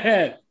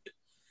 Yeah.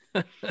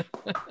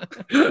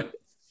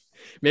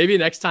 Maybe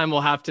next time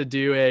we'll have to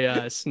do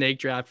a snake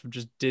draft of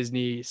just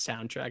Disney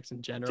soundtracks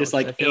in general. Just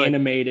 'cause I like feel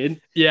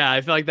animated. yeah,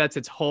 I feel like that's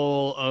its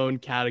whole own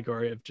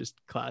category of just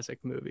classic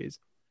movies.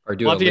 Or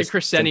do We'll a have to get listening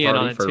Christine on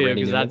party it for too,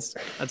 Randy because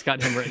Newman. that's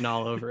got him written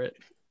all over it.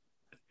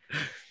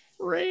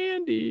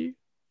 Randy.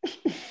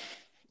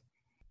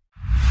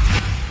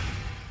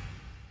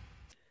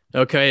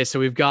 Okay, so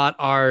we've got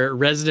our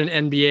resident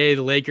NBA,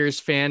 the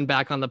Lakers fan,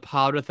 back on the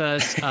pod with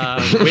us. Now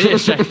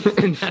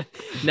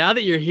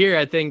that you're here,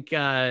 I think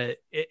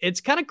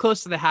it's kind of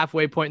close to the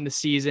halfway point in the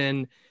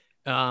season.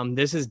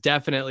 This has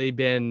definitely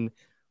been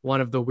one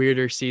of the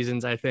weirder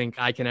seasons I think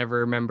I can ever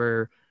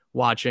remember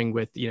watching,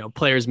 with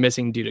players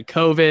missing due to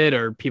COVID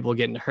or people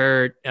getting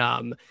hurt.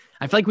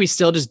 I feel like we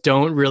still just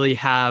don't really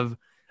have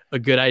a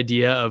good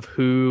idea of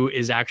who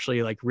is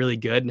actually like really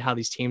good and how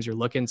these teams are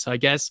looking. So I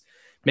guess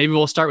maybe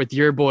we'll start with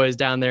your boys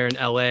down there in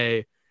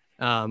LA.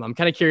 I'm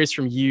kind of curious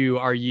from you.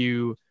 Are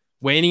you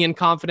waning in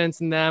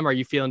confidence in them? Are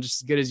you feeling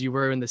just as good as you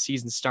were when the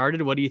season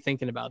started? What are you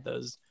thinking about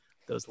those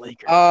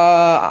Lakers?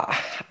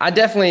 I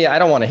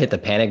don't want to hit the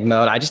panic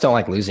mode. I just don't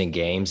like losing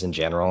games in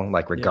general,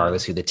 like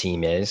regardless who the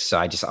team is. So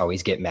I just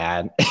always get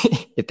mad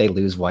if they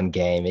lose one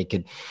game. It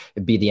could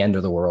be the end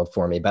of the world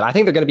for me, but I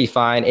think they're going to be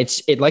fine.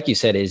 It like you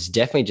said, is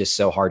definitely just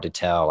so hard to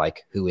tell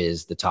like who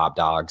is the top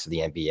dogs of the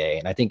NBA.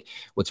 And I think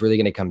what's really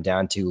going to come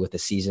down to with a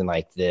season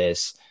like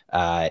this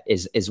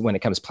is when it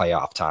comes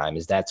playoff time,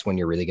 is that's when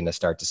you're really going to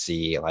start to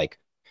see like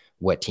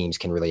what teams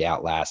can really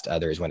outlast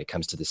others when it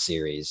comes to the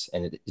series.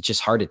 And it's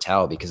just hard to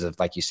tell because of,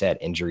 like you said,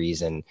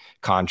 injuries and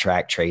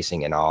contract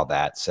tracing and all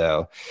that.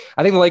 So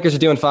I think the Lakers are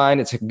doing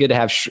fine. It's good to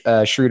have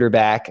Schroeder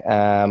back.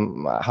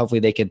 Hopefully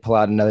they could pull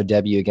out another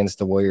W against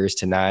the Warriors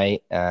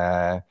tonight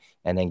and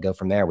then go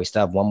from there. We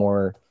still have one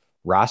more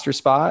roster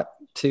spot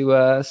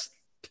to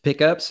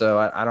pick up.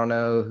 So I don't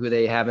know who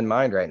they have in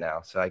mind right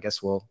now. So I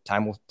guess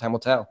time will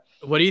tell.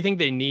 What do you think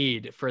they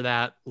need for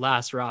that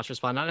last roster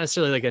spot? Not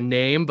necessarily like a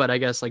name, but I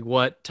guess like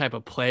what type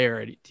of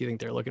player do you think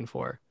they're looking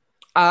for?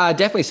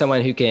 Definitely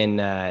someone who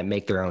can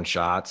make their own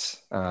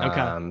shots.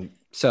 Okay.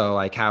 So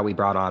like how we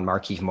brought on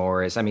Markieff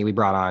Morris. I mean, we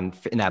brought on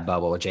in that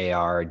bubble,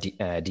 JR,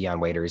 Dion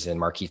Waiters, and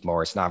Markieff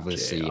Morris. And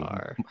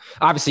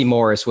obviously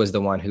Morris was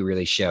the one who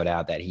really showed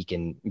out that he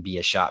can be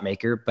a shot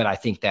maker. But I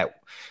think that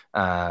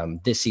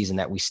this season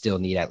that we still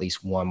need at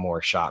least one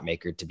more shot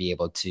maker to be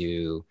able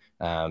to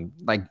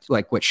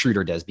like what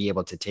Schroeder does, be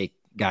able to take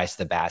guys to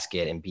the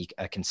basket and be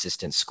a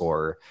consistent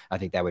scorer. I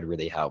think that would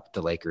really help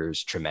the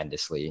Lakers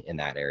tremendously in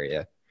that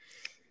area.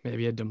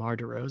 Maybe a DeMar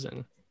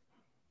DeRozan.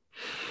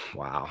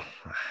 Wow.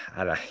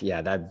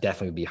 Yeah, that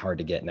definitely would be hard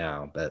to get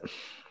now, but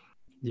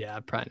yeah,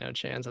 probably no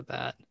chance at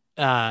that.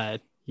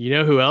 You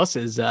know who else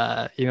is,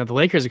 the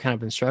Lakers have kind of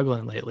been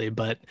struggling lately,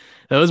 but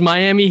those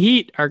Miami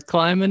Heat are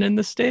climbing in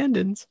the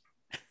standings.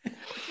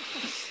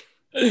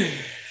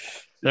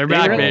 They're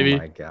back, baby. Oh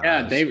my gosh.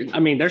 Yeah,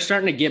 they're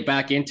starting to get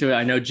back into it.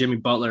 I know Jimmy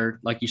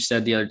Butler, like you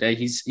said the other day,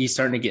 he's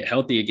starting to get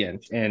healthy again,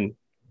 and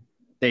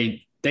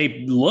they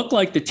look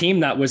like the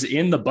team that was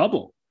in the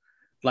bubble.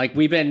 Like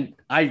the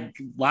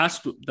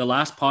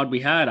last pod we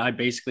had, I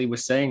basically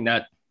was saying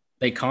that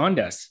they conned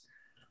us,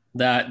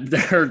 that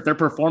their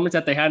performance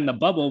that they had in the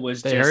bubble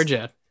was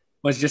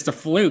just a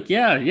fluke.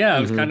 Yeah. Mm-hmm.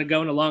 It was kind of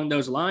going along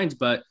those lines,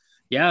 but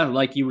yeah,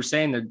 like you were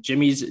saying, that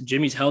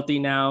Jimmy's healthy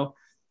now.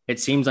 It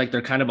seems like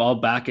they're kind of all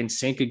back in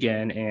sync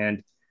again,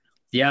 and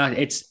yeah,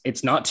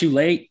 it's not too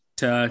late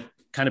to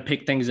kind of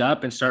pick things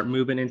up and start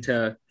moving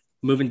down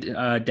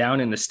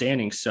in the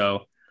standings.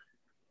 So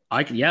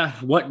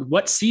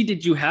what seed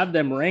did you have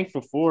them ranked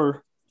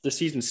before the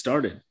season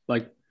started?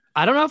 Like,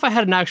 I don't know if I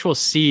had an actual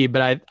seed,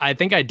 but I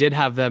think I did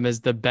have them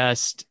as the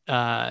best.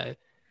 I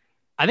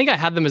think I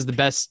had them as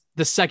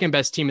the second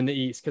best team in the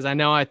East, because I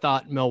know I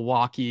thought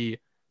Milwaukee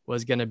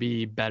was going to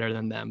be better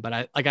than them, but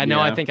I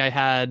think I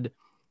had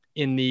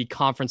in the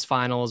conference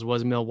finals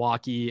was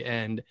Milwaukee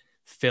and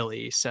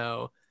Philly.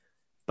 So,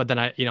 but then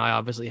I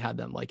obviously had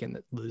them like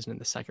losing in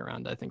the second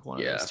round. I think one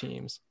of those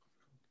teams.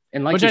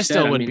 And like, which I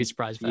still wouldn't be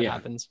surprised if that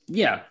happens.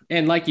 Yeah.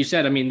 And like you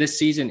said, I mean, this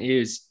season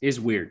is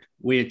weird.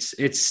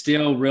 It's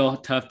still real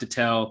tough to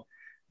tell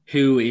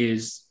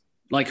who's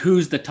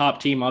the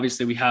top team.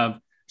 Obviously we have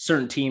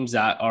certain teams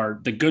that are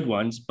the good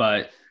ones,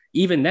 but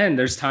even then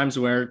there's times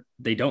where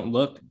they don't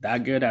look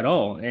that good at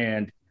all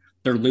and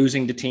they're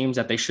losing to teams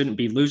that they shouldn't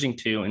be losing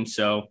to. And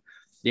so,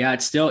 yeah,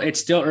 it's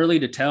still early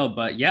to tell,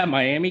 but yeah,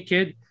 Miami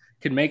could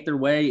make their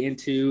way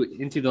into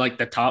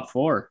the top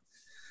four.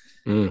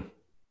 Mm.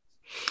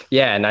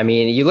 Yeah, and I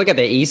mean, you look at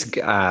the East.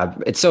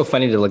 It's so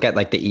funny to look at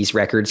like the East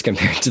records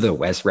compared to the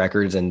West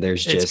records, and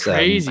there's just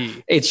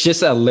crazy. It's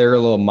just a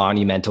literal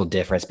monumental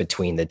difference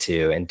between the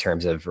two in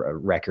terms of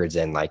records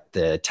and like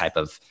the type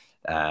of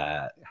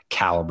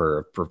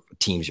caliber of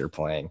teams you're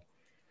playing.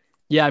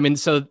 Yeah, I mean,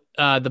 so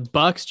the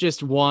Bucks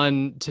just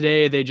won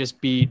today. They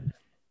just beat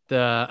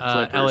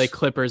the LA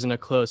Clippers in a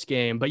close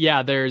game. But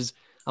yeah,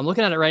 I'm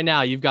looking at it right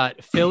now. You've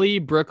got Philly,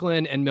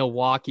 Brooklyn, and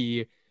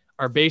Milwaukee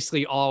are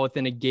basically all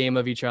within a game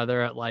of each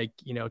other at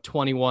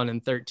 21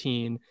 and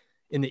 13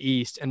 in the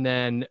East. And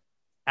then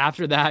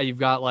after that, you've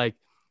got like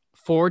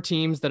 4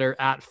 teams that are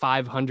at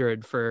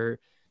 500 for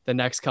the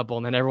next couple.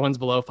 And then everyone's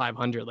below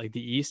 500. Like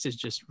the East is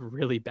just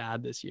really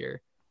bad this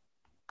year.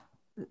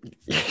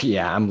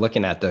 Yeah, I'm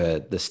looking at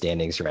the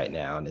standings right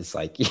now, and it's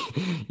like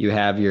you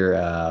have your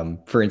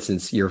for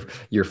instance,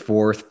 your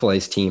fourth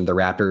place team, the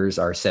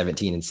Raptors, are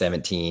 17 and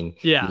 17.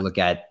 Yeah. You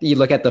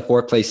look at the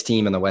fourth place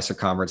team in the Western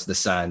Conference, the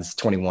Suns,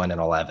 21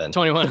 and 11.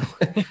 21.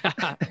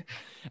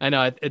 I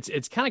know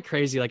it's kind of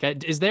crazy. Like,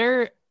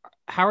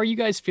 how are you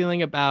guys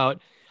feeling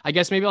about, I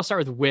guess maybe I'll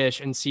start with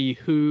Wish and see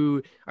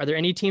are there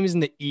any teams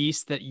in the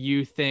East that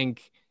you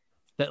think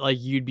that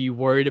like you'd be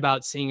worried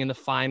about seeing in the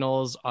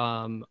finals?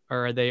 Or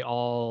are they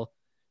all,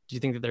 do you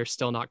think that they're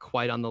still not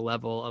quite on the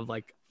level of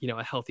like,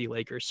 a healthy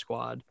Lakers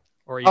squad?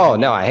 Or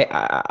no,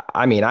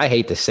 I mean, I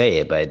hate to say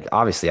it, but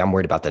obviously I'm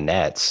worried about the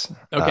Nets.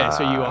 Okay.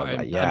 So you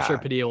are, yeah. I'm sure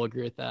Padilla will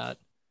agree with that.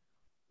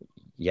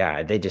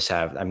 Yeah, they just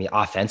have, I mean,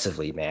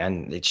 offensively,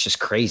 man, it's just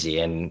crazy.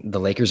 And the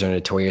Lakers are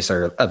notorious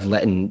of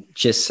letting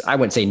I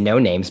wouldn't say no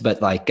names,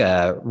 but like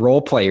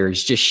role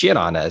players just shit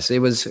on us. It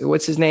was,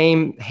 what's his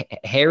name?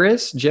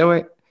 Harris?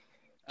 Joe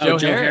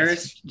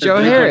Harris. Joe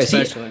Harris.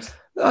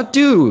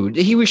 Dude,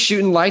 he was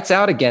shooting lights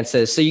out against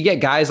us. So you get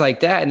guys like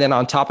that. And then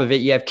on top of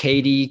it, you have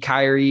KD,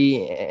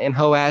 Kyrie, and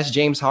ho-ass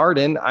James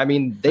Harden. I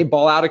mean, they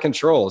ball out of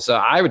control. So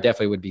I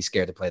would be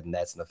scared to play the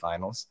Nets in the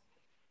finals.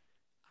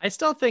 I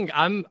still think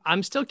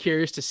I'm still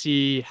curious to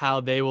see how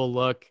they will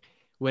look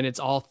when it's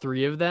all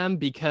 3 of them,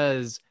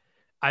 because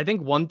I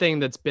think one thing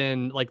that's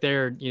been like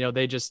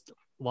they just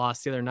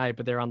lost the other night,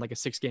 but they're on like a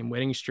 6-game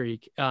winning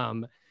streak.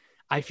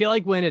 I feel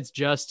like when it's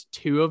just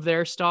 2 of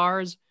their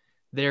stars,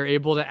 they're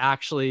able to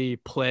actually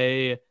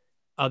play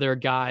other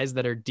guys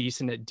that are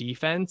decent at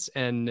defense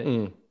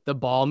and the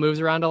ball moves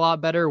around a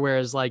lot better.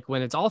 Whereas like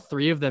when it's all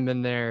 3 of them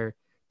in there,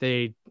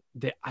 I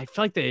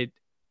feel like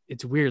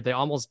it's weird. They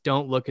almost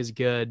don't look as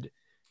good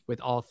with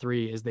all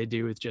 3 as they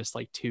do with just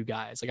like 2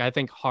 guys. Like I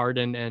think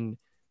Harden and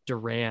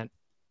Durant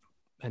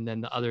and then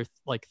the other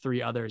like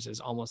 3 others is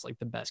almost like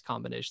the best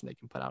combination they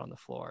can put out on the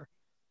floor.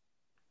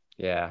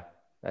 Yeah.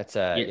 That's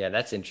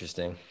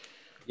interesting.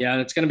 Yeah,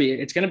 it's gonna be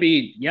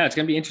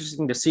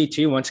interesting to see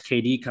too once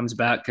KD comes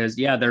back, because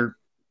they're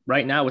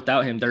right now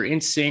without him, they're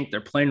in sync,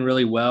 they're playing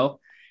really well,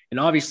 and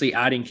obviously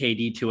adding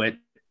KD to it,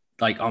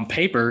 like on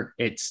paper,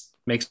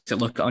 makes it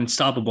look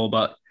unstoppable,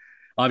 but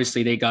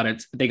obviously they got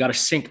to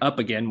sync up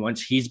again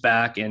once he's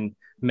back and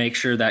make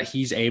sure that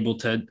he's able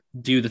to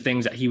do the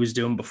things that he was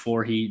doing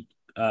before he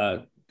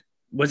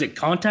was it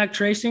contact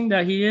tracing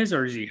that he is,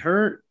 or is he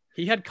hurt?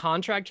 He had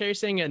contract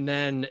tracing, and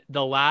then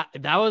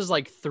that was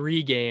like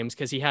 3 games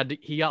because he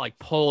got like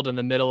pulled in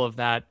the middle of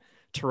that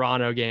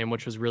Toronto game,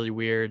 which was really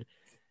weird.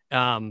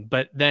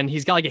 But then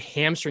he's got like a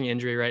hamstring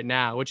injury right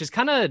now, which is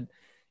kind of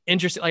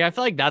interesting. Like I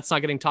feel like that's not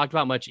getting talked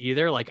about much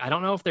either. Like I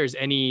don't know if there's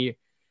any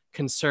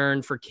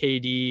concern for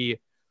KD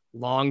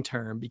long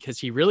term because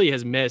he really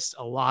has missed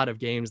a lot of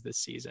games this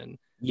season.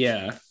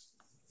 Yeah.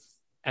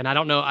 And I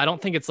don't know. I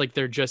don't think it's like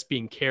they're just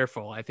being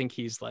careful. I think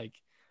he's like,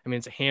 I mean,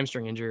 it's a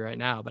hamstring injury right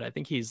now, but I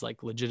think he's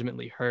like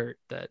legitimately hurt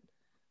that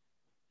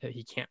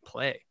he can't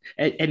play.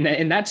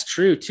 And that's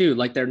true too.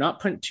 Like they're not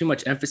putting too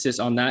much emphasis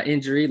on that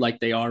injury like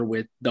they are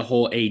with the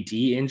whole AD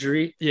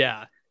injury.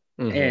 Yeah.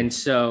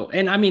 Mm-hmm.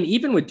 And I mean,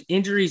 even with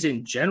injuries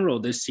in general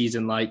this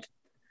season, like,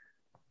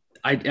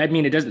 I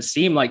mean, it doesn't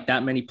seem like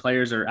that many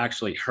players are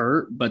actually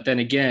hurt, but then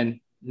again,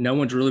 no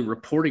one's really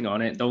reporting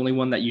on it. The only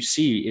one that you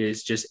see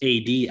is just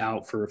AD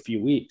out for a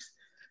few weeks.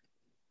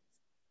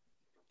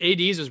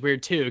 AD's was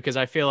weird too, because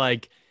I feel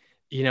like,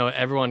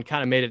 everyone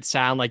kind of made it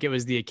sound like it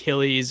was the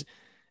Achilles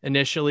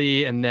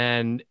initially, and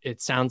then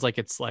it sounds like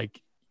it's like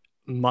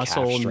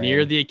muscle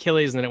near the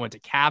Achilles, and then it went to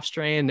calf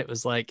strain. It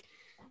was like,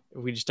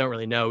 we just don't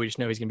really know. We just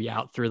know he's going to be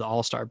out through the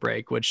All-Star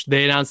break, which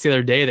they announced the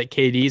other day that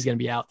KD is going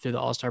to be out through the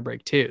All-Star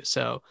break too.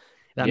 So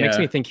that makes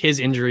me think his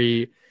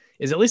injury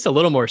is at least a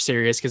little more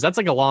serious, because that's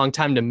like a long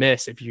time to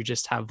miss if you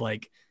just have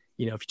like,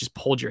 if you just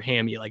pulled your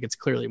hammy, like it's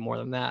clearly more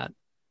than that.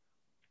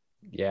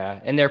 Yeah,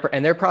 and they're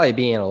probably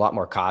being a lot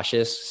more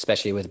cautious,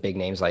 especially with big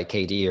names like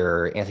KD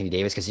or Anthony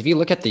Davis. Because if you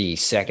look at the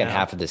second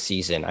half of the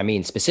season, I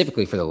mean,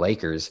 specifically for the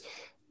Lakers,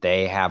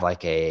 they have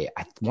like I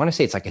want to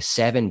say it's like a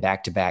 7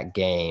 back-to-back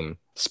game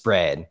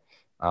spread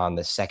on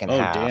the second Oh,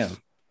 half. damn.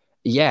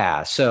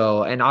 Yeah.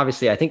 So, and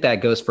obviously, I think that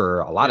goes for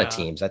a lot of Yeah.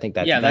 teams. I think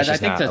Yeah, that's I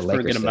just think not that's a for a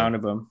Lakers good thing. amount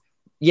of them.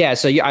 Yeah,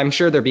 so I'm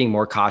sure they're being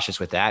more cautious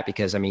with that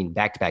because I mean,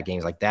 back-to-back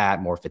games like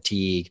that, more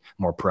fatigue,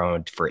 more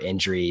prone for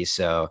injuries.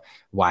 So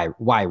why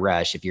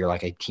rush if you're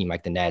like a team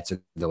like the Nets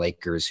or the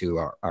Lakers who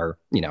are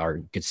are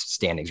good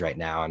standings right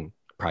now and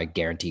probably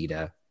guaranteed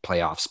a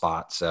playoff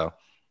spot. So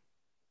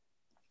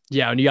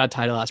Yeah, when you got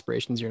title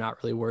aspirations, you're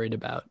not really worried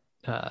about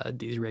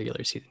these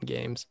regular season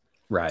games.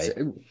 right.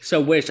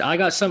 So Wish, I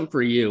got something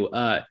for you.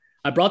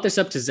 I brought this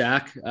up to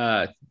Zach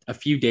a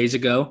few days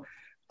ago,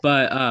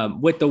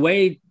 but with the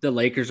way the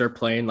Lakers are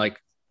playing,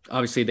 like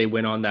obviously they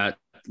went on that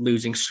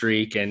losing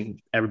streak and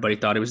everybody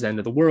thought it was the end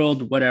of the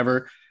world,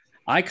 whatever.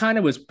 I kind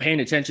of was paying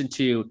attention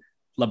to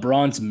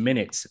LeBron's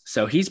minutes.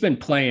 So he's been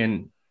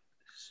playing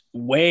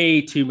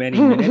way too many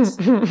minutes.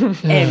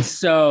 And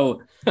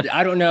so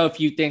I don't know if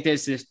you think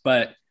this,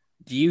 but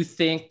do you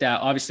think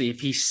that obviously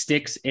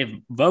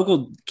if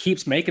Vogel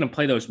keeps making him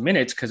play those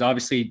minutes, because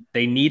obviously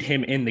they need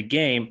him in the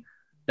game,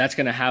 that's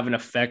going to have an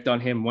effect on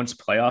him once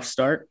playoffs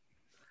start?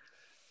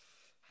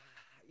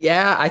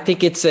 Yeah, I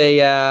think it's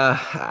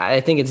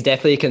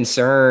definitely a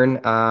concern.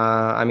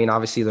 I mean,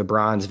 obviously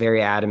LeBron's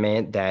very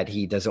adamant that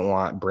he doesn't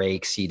want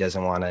breaks. He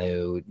doesn't want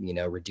to,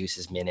 reduce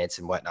his minutes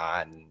and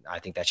whatnot. And I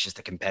think that's just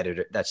the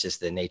competitor. That's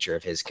just the nature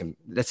of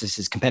that's just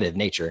his competitive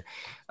nature.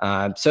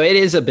 So it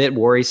is a bit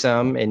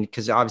worrisome, and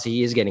because obviously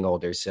he is getting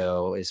older.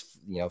 So is,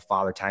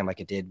 father time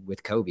like it did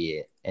with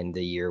Kobe in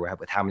the year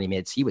with how many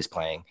minutes he was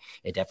playing,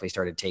 it definitely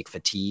started to take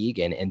fatigue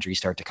and injuries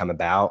start to come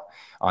about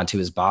onto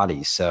his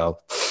body. So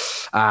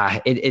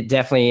it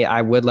definitely,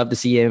 I would love to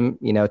see him,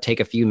 take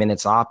a few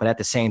minutes off, but at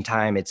the same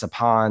time, it's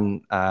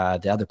upon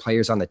the other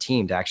players on the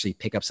team to actually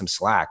pick up some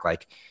slack.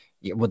 Like,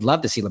 would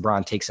love to see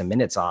LeBron take some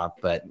minutes off,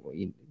 but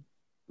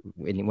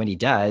when he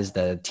does,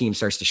 the team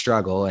starts to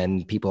struggle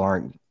and people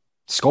aren't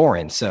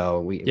scoring.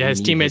 So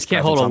his teammates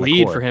can't hold a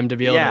lead for him to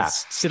be able to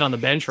sit on the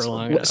bench for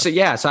long enough.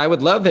 So I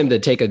would love him to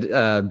take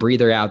a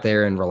breather out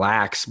there and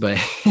relax, but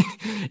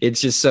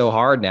it's just so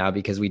hard now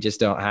because we just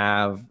don't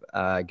have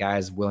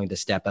guys willing to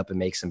step up and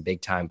make some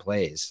big time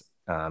plays.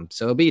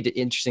 So it'll be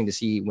interesting to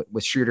see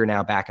with Schroeder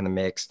now back in the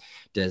mix,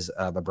 does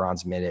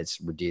LeBron's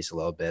minutes reduce a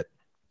little bit?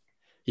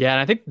 Yeah,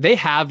 and I think they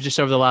have just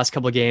over the last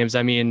couple of games.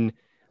 I mean,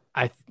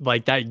 I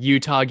like that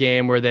Utah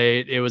game where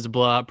it was a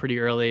blowout pretty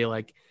early.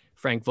 Like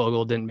Frank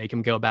Vogel didn't make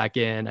him go back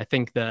in. I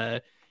think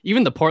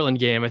even the Portland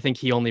game, I think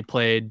he only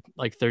played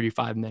like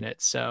 35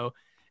 minutes. So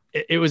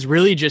it was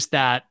really just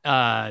that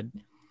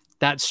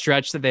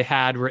stretch that they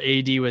had where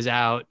AD was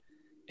out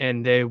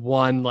and they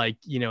won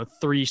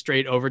 3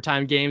 straight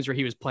overtime games where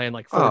he was playing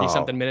like 40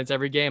 something minutes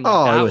every game.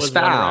 Like, that it was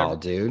foul, where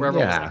dude. Where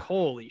everyone was like,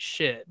 holy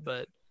shit.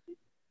 But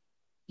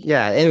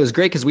yeah, and it was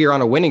great because we were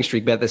on a winning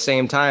streak, but at the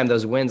same time,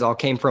 those wins all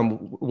came from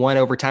one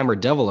overtime or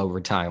double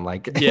overtime.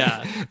 Like,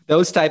 yeah,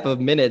 those type of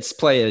minutes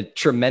play a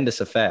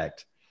tremendous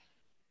effect.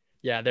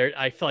 Yeah,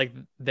 I feel like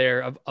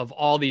they're of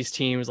all these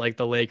teams, like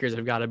the Lakers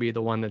have got to be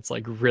the one that's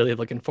like really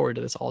looking forward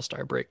to this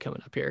All-Star break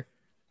coming up here.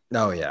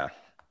 Oh yeah.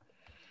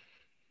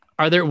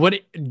 What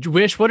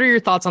are your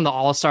thoughts on the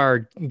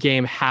All-Star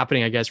game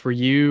happening? I guess, were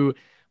you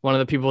one of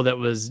the people that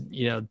was,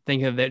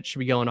 thinking that should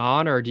be going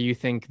on, or do you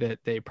think that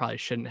they probably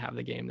shouldn't have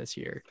the game this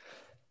year?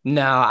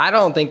 No, I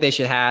don't think they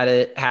should have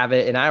it.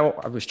 And I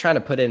was trying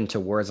to put it into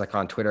words like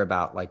on Twitter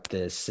about like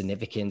the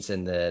significance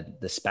and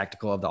the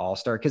spectacle of the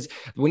All-Star. Because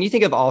when you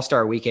think of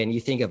All-Star weekend, you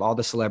think of all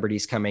the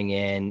celebrities coming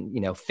in,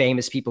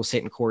 famous people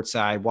sitting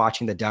courtside,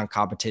 watching the dunk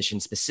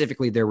competition,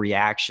 specifically their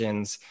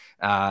reactions.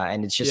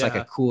 And it's just like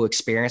a cool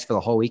experience for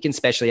the whole weekend,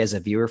 especially as a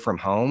viewer from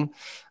home.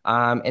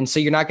 And so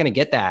you're not going to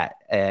get that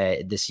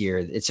this year.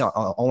 It's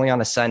only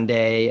on a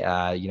Sunday.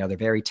 They're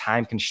very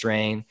time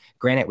constrained.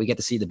 Granted, we get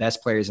to see the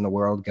best players in the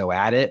world go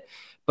at it.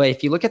 But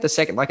if you look at the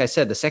second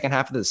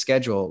half of the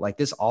schedule, like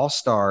this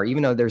All-Star,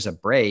 even though there's a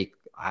break,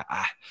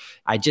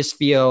 I just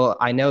feel,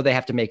 I know they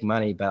have to make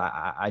money, but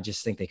I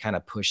just think they kind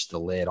of pushed the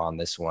lid on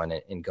this one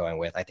in going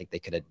with. I think they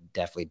could have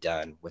definitely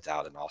done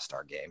without an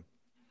All-Star game.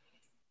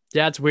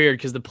 Yeah, it's weird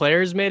because the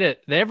players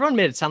everyone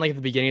made it sound like at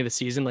the beginning of the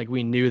season, like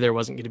we knew there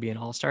wasn't going to be an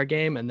All-Star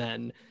game. And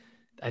then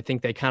I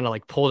think they kind of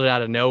like pulled it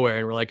out of nowhere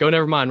and we're like, oh,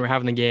 never mind, we're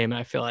having the game. And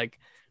I feel like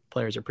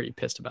players are pretty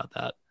pissed about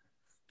that.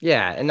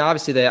 Yeah. And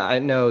obviously I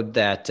know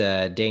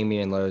that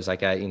Damian Lowe's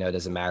like, it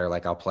doesn't matter.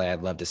 Like I'll play.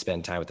 I'd love to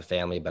spend time with the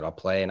family, but I'll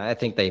play. And I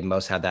think they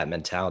most have that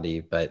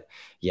mentality. But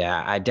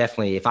yeah, I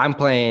definitely, if I'm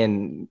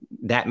playing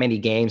that many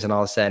games and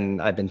all of a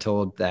sudden I've been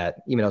told that,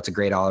 even though it's a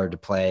great honor to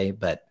play,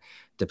 but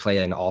to play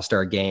an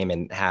All-Star game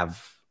and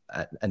have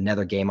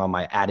another game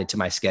added to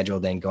my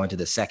schedule, then going to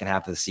the second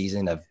half of the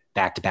season of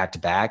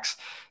back-to-backs,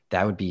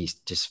 that would be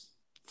just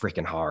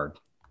freaking hard.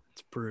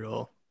 It's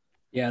brutal.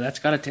 Yeah, that's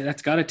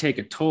gotta take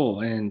a toll.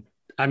 And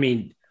I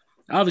mean,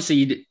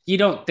 obviously you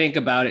don't think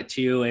about it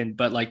too,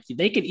 but like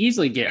they could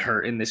easily get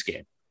hurt in this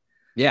game.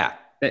 Yeah.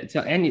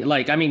 And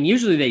like, I mean,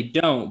 usually they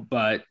don't,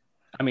 but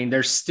I mean,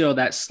 there's still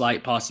that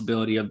slight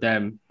possibility of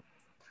them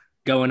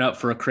going up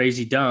for a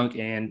crazy dunk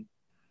and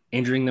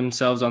injuring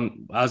themselves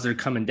as they're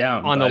coming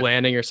down on the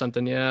landing or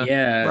something. Yeah.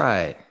 Yeah.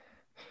 Right.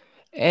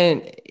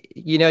 And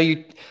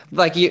the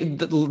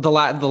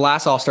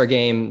last All-Star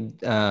game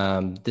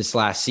this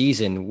last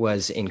season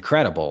was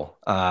incredible.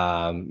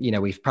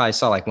 We probably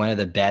saw like one of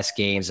the best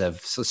games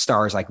of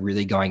stars like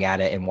really going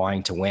at it and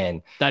wanting to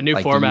win. That new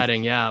like,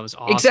 formatting, it was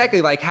awesome.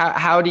 Exactly. Like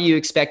how do you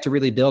expect to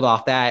really build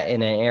off that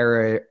in an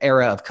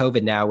era of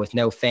COVID now with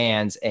no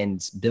fans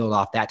and build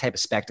off that type of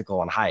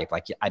spectacle and hype?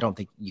 Like I don't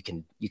think you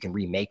can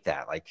remake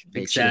that. Like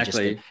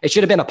exactly. It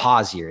should have been a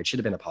pause year. It should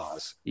have been a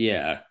pause.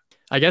 Yeah.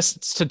 I guess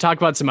to talk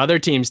about some other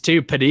teams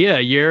too, Padilla,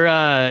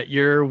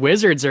 your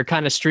Wizards are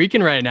kind of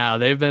streaking right now.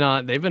 They've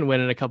been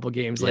winning a couple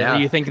games lately. Yeah.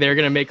 You think they're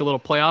going to make a little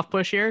playoff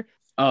push here?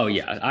 Oh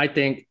yeah, I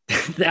think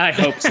I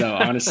hope so.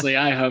 Honestly,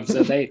 I hope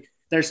so.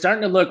 They're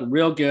starting to look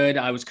real good.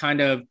 I was kind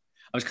of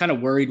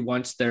worried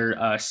once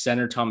their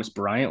center Thomas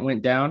Bryant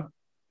went down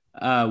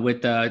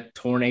with the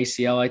torn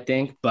ACL, I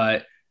think.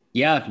 But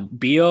yeah,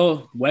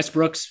 Beal,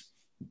 Westbrook's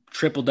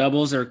triple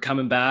doubles are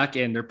coming back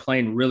and they're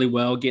playing really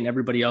well, getting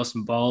everybody else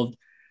involved.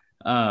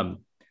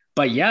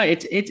 But yeah,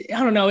 it's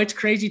I don't know, it's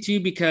crazy too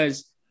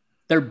because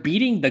they're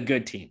beating the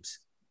good teams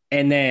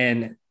and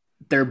then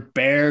they're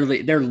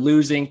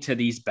losing to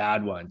these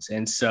bad ones.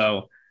 And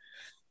so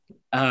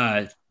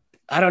I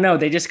don't know,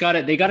 they got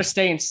to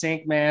stay in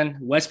sync, man.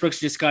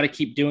 Westbrook's just got to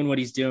keep doing what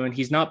he's doing.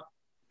 He's not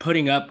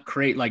putting up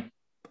like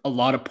a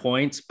lot of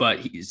points, but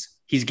he's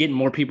getting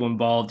more people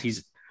involved.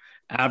 He's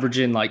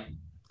averaging like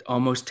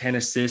almost 10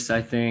 assists,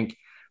 I think.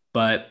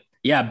 But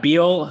yeah,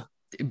 Beal's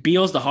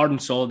the heart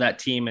and soul of that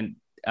team. And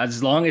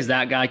as long as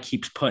that guy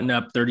keeps putting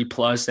up 30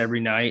 plus every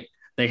night,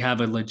 they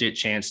have a legit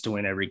chance to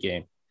win every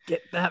game.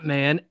 Get that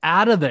man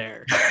out of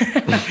there.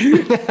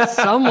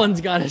 Someone's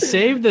got to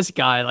save this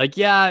guy. Like,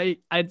 yeah,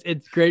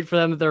 it's great for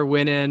them that they're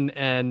winning.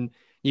 And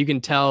you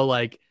can tell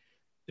like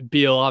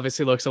Beal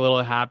obviously looks a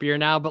little happier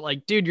now, but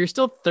like, dude, you're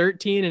still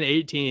 13 and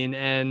 18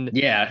 and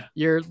yeah,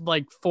 you're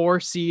like 4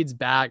 seeds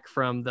back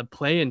from the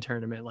play-in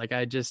tournament. Like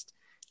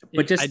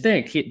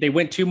think they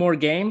went 2 more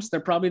games. They're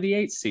probably the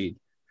 8th seed.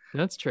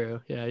 That's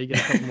true. Yeah. You get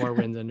a couple more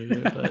wins under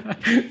it, but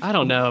I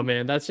don't know,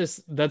 man.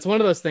 That's one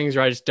of those things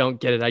where I just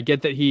don't get it. I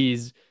get that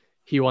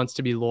he wants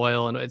to be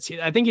loyal and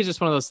I think he's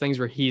just one of those things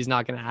where he's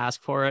not going to ask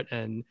for it.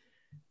 And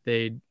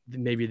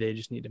maybe they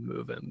just need to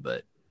move him,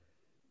 but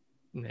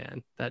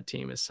man, that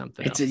team is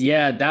something else.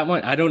 Yeah, that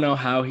one, I don't know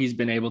how he's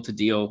been able to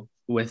deal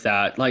with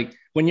that. Like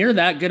when you're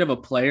that good of a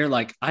player,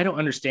 like I don't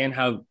understand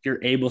how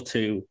you're able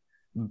to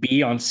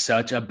be on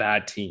such a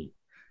bad team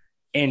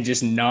and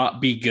just not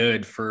be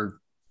good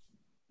for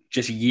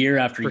just year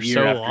after year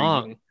so after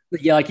long. Year.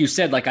 Yeah, like you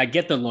said, like I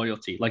get the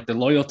loyalty. Like the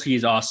loyalty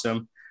is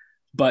awesome,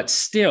 but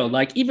still,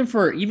 like even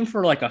for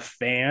like a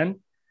fan,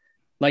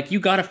 like you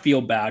got to feel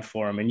bad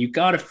for them, and you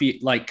got to feel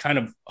like kind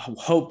of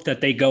hope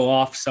that they go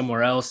off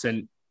somewhere else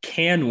and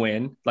can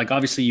win. Like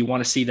obviously, you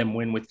want to see them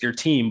win with your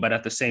team, but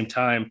at the same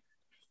time,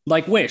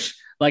 like wish,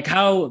 like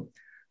how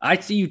I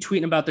see you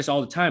tweeting about this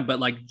all the time,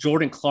 but like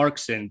Jordan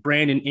Clarkson,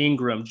 Brandon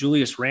Ingram,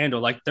 Julius Randle,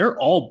 like they're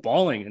all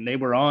balling, and they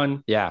were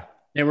on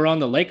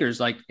the Lakers.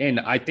 Like, and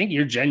I think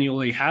you're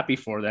genuinely happy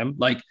for them.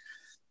 Like,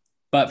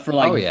 but for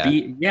like,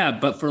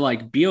 but for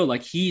like Beal,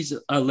 like he's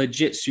a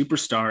legit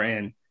superstar.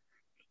 And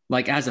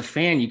like, as a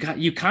fan,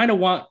 you kind of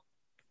want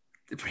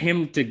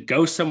him to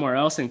go somewhere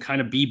else and kind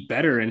of be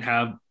better and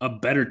have a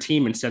better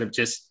team instead of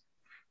just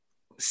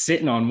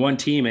sitting on one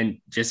team and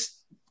just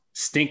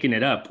stinking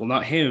it up. Well,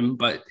 not him,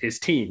 but his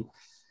team.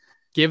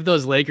 Give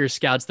those Lakers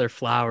scouts their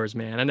flowers,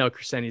 man. I know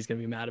Crescendi's going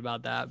to be mad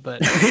about that,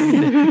 but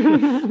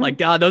like,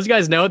 God, those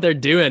guys know what they're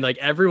doing. Like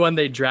everyone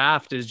they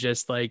draft is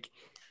just like,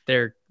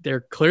 they're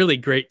clearly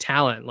great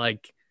talent.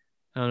 Like,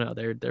 I don't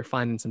know. They're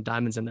finding some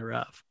diamonds in the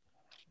rough.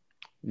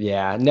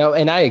 Yeah, no.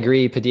 And I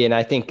agree, Padilla. And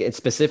I think it's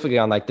specifically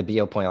on like the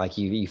Beal point, like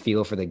you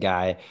feel for the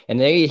guy and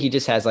maybe he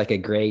just has like a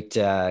great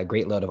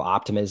load of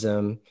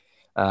optimism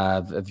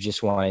of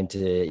just wanting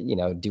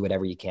to, do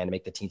whatever you can to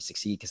make the team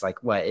succeed. Cause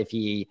like what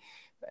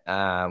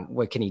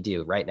can he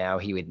do right now?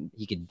 He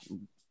could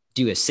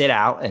do a sit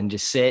out and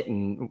just sit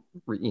and,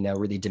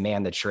 really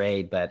demand the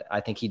trade. But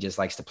I think he just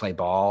likes to play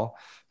ball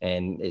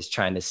and is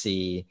trying to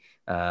see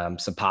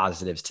some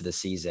positives to the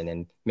season.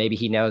 And maybe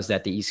he knows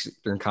that the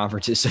Eastern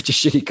Conference is such a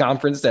shitty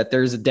conference that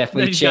there's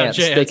definitely a chance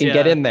they can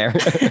get in there.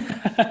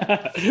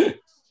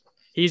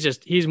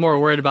 He's more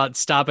worried about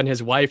stopping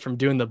his wife from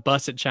doing the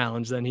Buss-It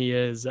challenge than he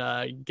is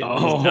getting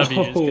these W's,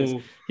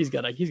 because he's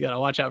got to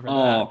watch out for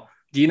that.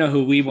 Do you know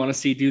who we want to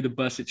see do the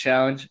Buss-It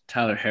challenge?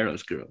 Tyler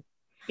Harrow's girl.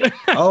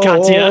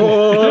 Katya.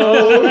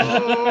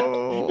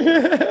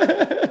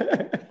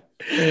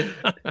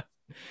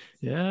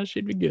 Yeah,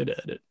 she'd be good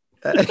at it.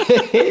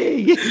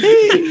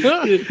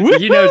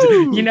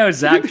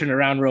 Zach turned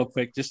around real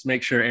quick just to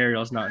make sure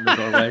Ariel's not in the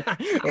doorway.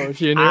 Oh,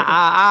 she in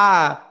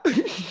here?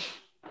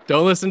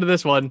 Don't listen to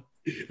this one.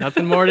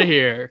 Nothing more to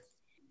hear.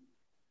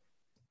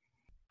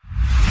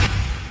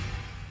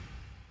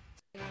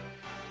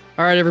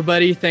 All right,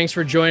 everybody. Thanks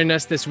for joining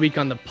us this week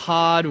on the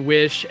pod.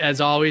 Wish,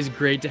 as always,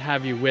 great to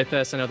have you with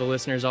us. I know the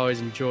listeners always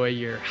enjoy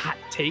your hot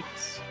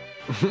takes.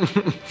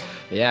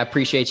 Yeah, I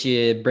appreciate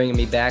you bringing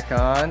me back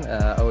on.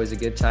 Always a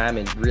good time,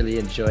 and really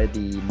enjoyed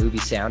the movie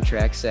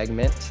soundtrack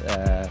segment.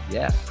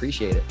 Yeah,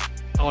 appreciate it.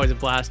 Always a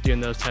blast doing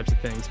those types of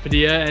things.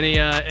 Padilla,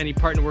 any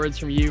parting words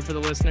from you for the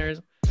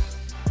listeners?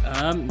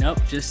 Nope.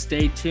 Just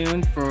stay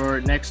tuned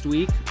for next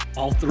week.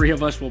 All three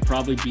of us will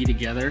probably be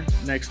together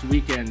next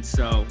weekend,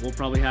 so we'll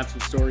probably have some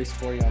stories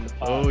for you on the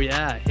pod. Oh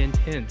yeah, hint,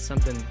 hint.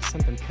 Something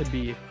could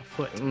be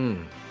afoot.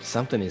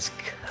 Something is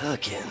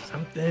cooking.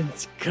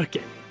 Something's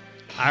cooking.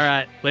 All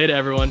right, later,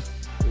 everyone.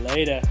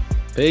 Later.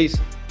 Peace.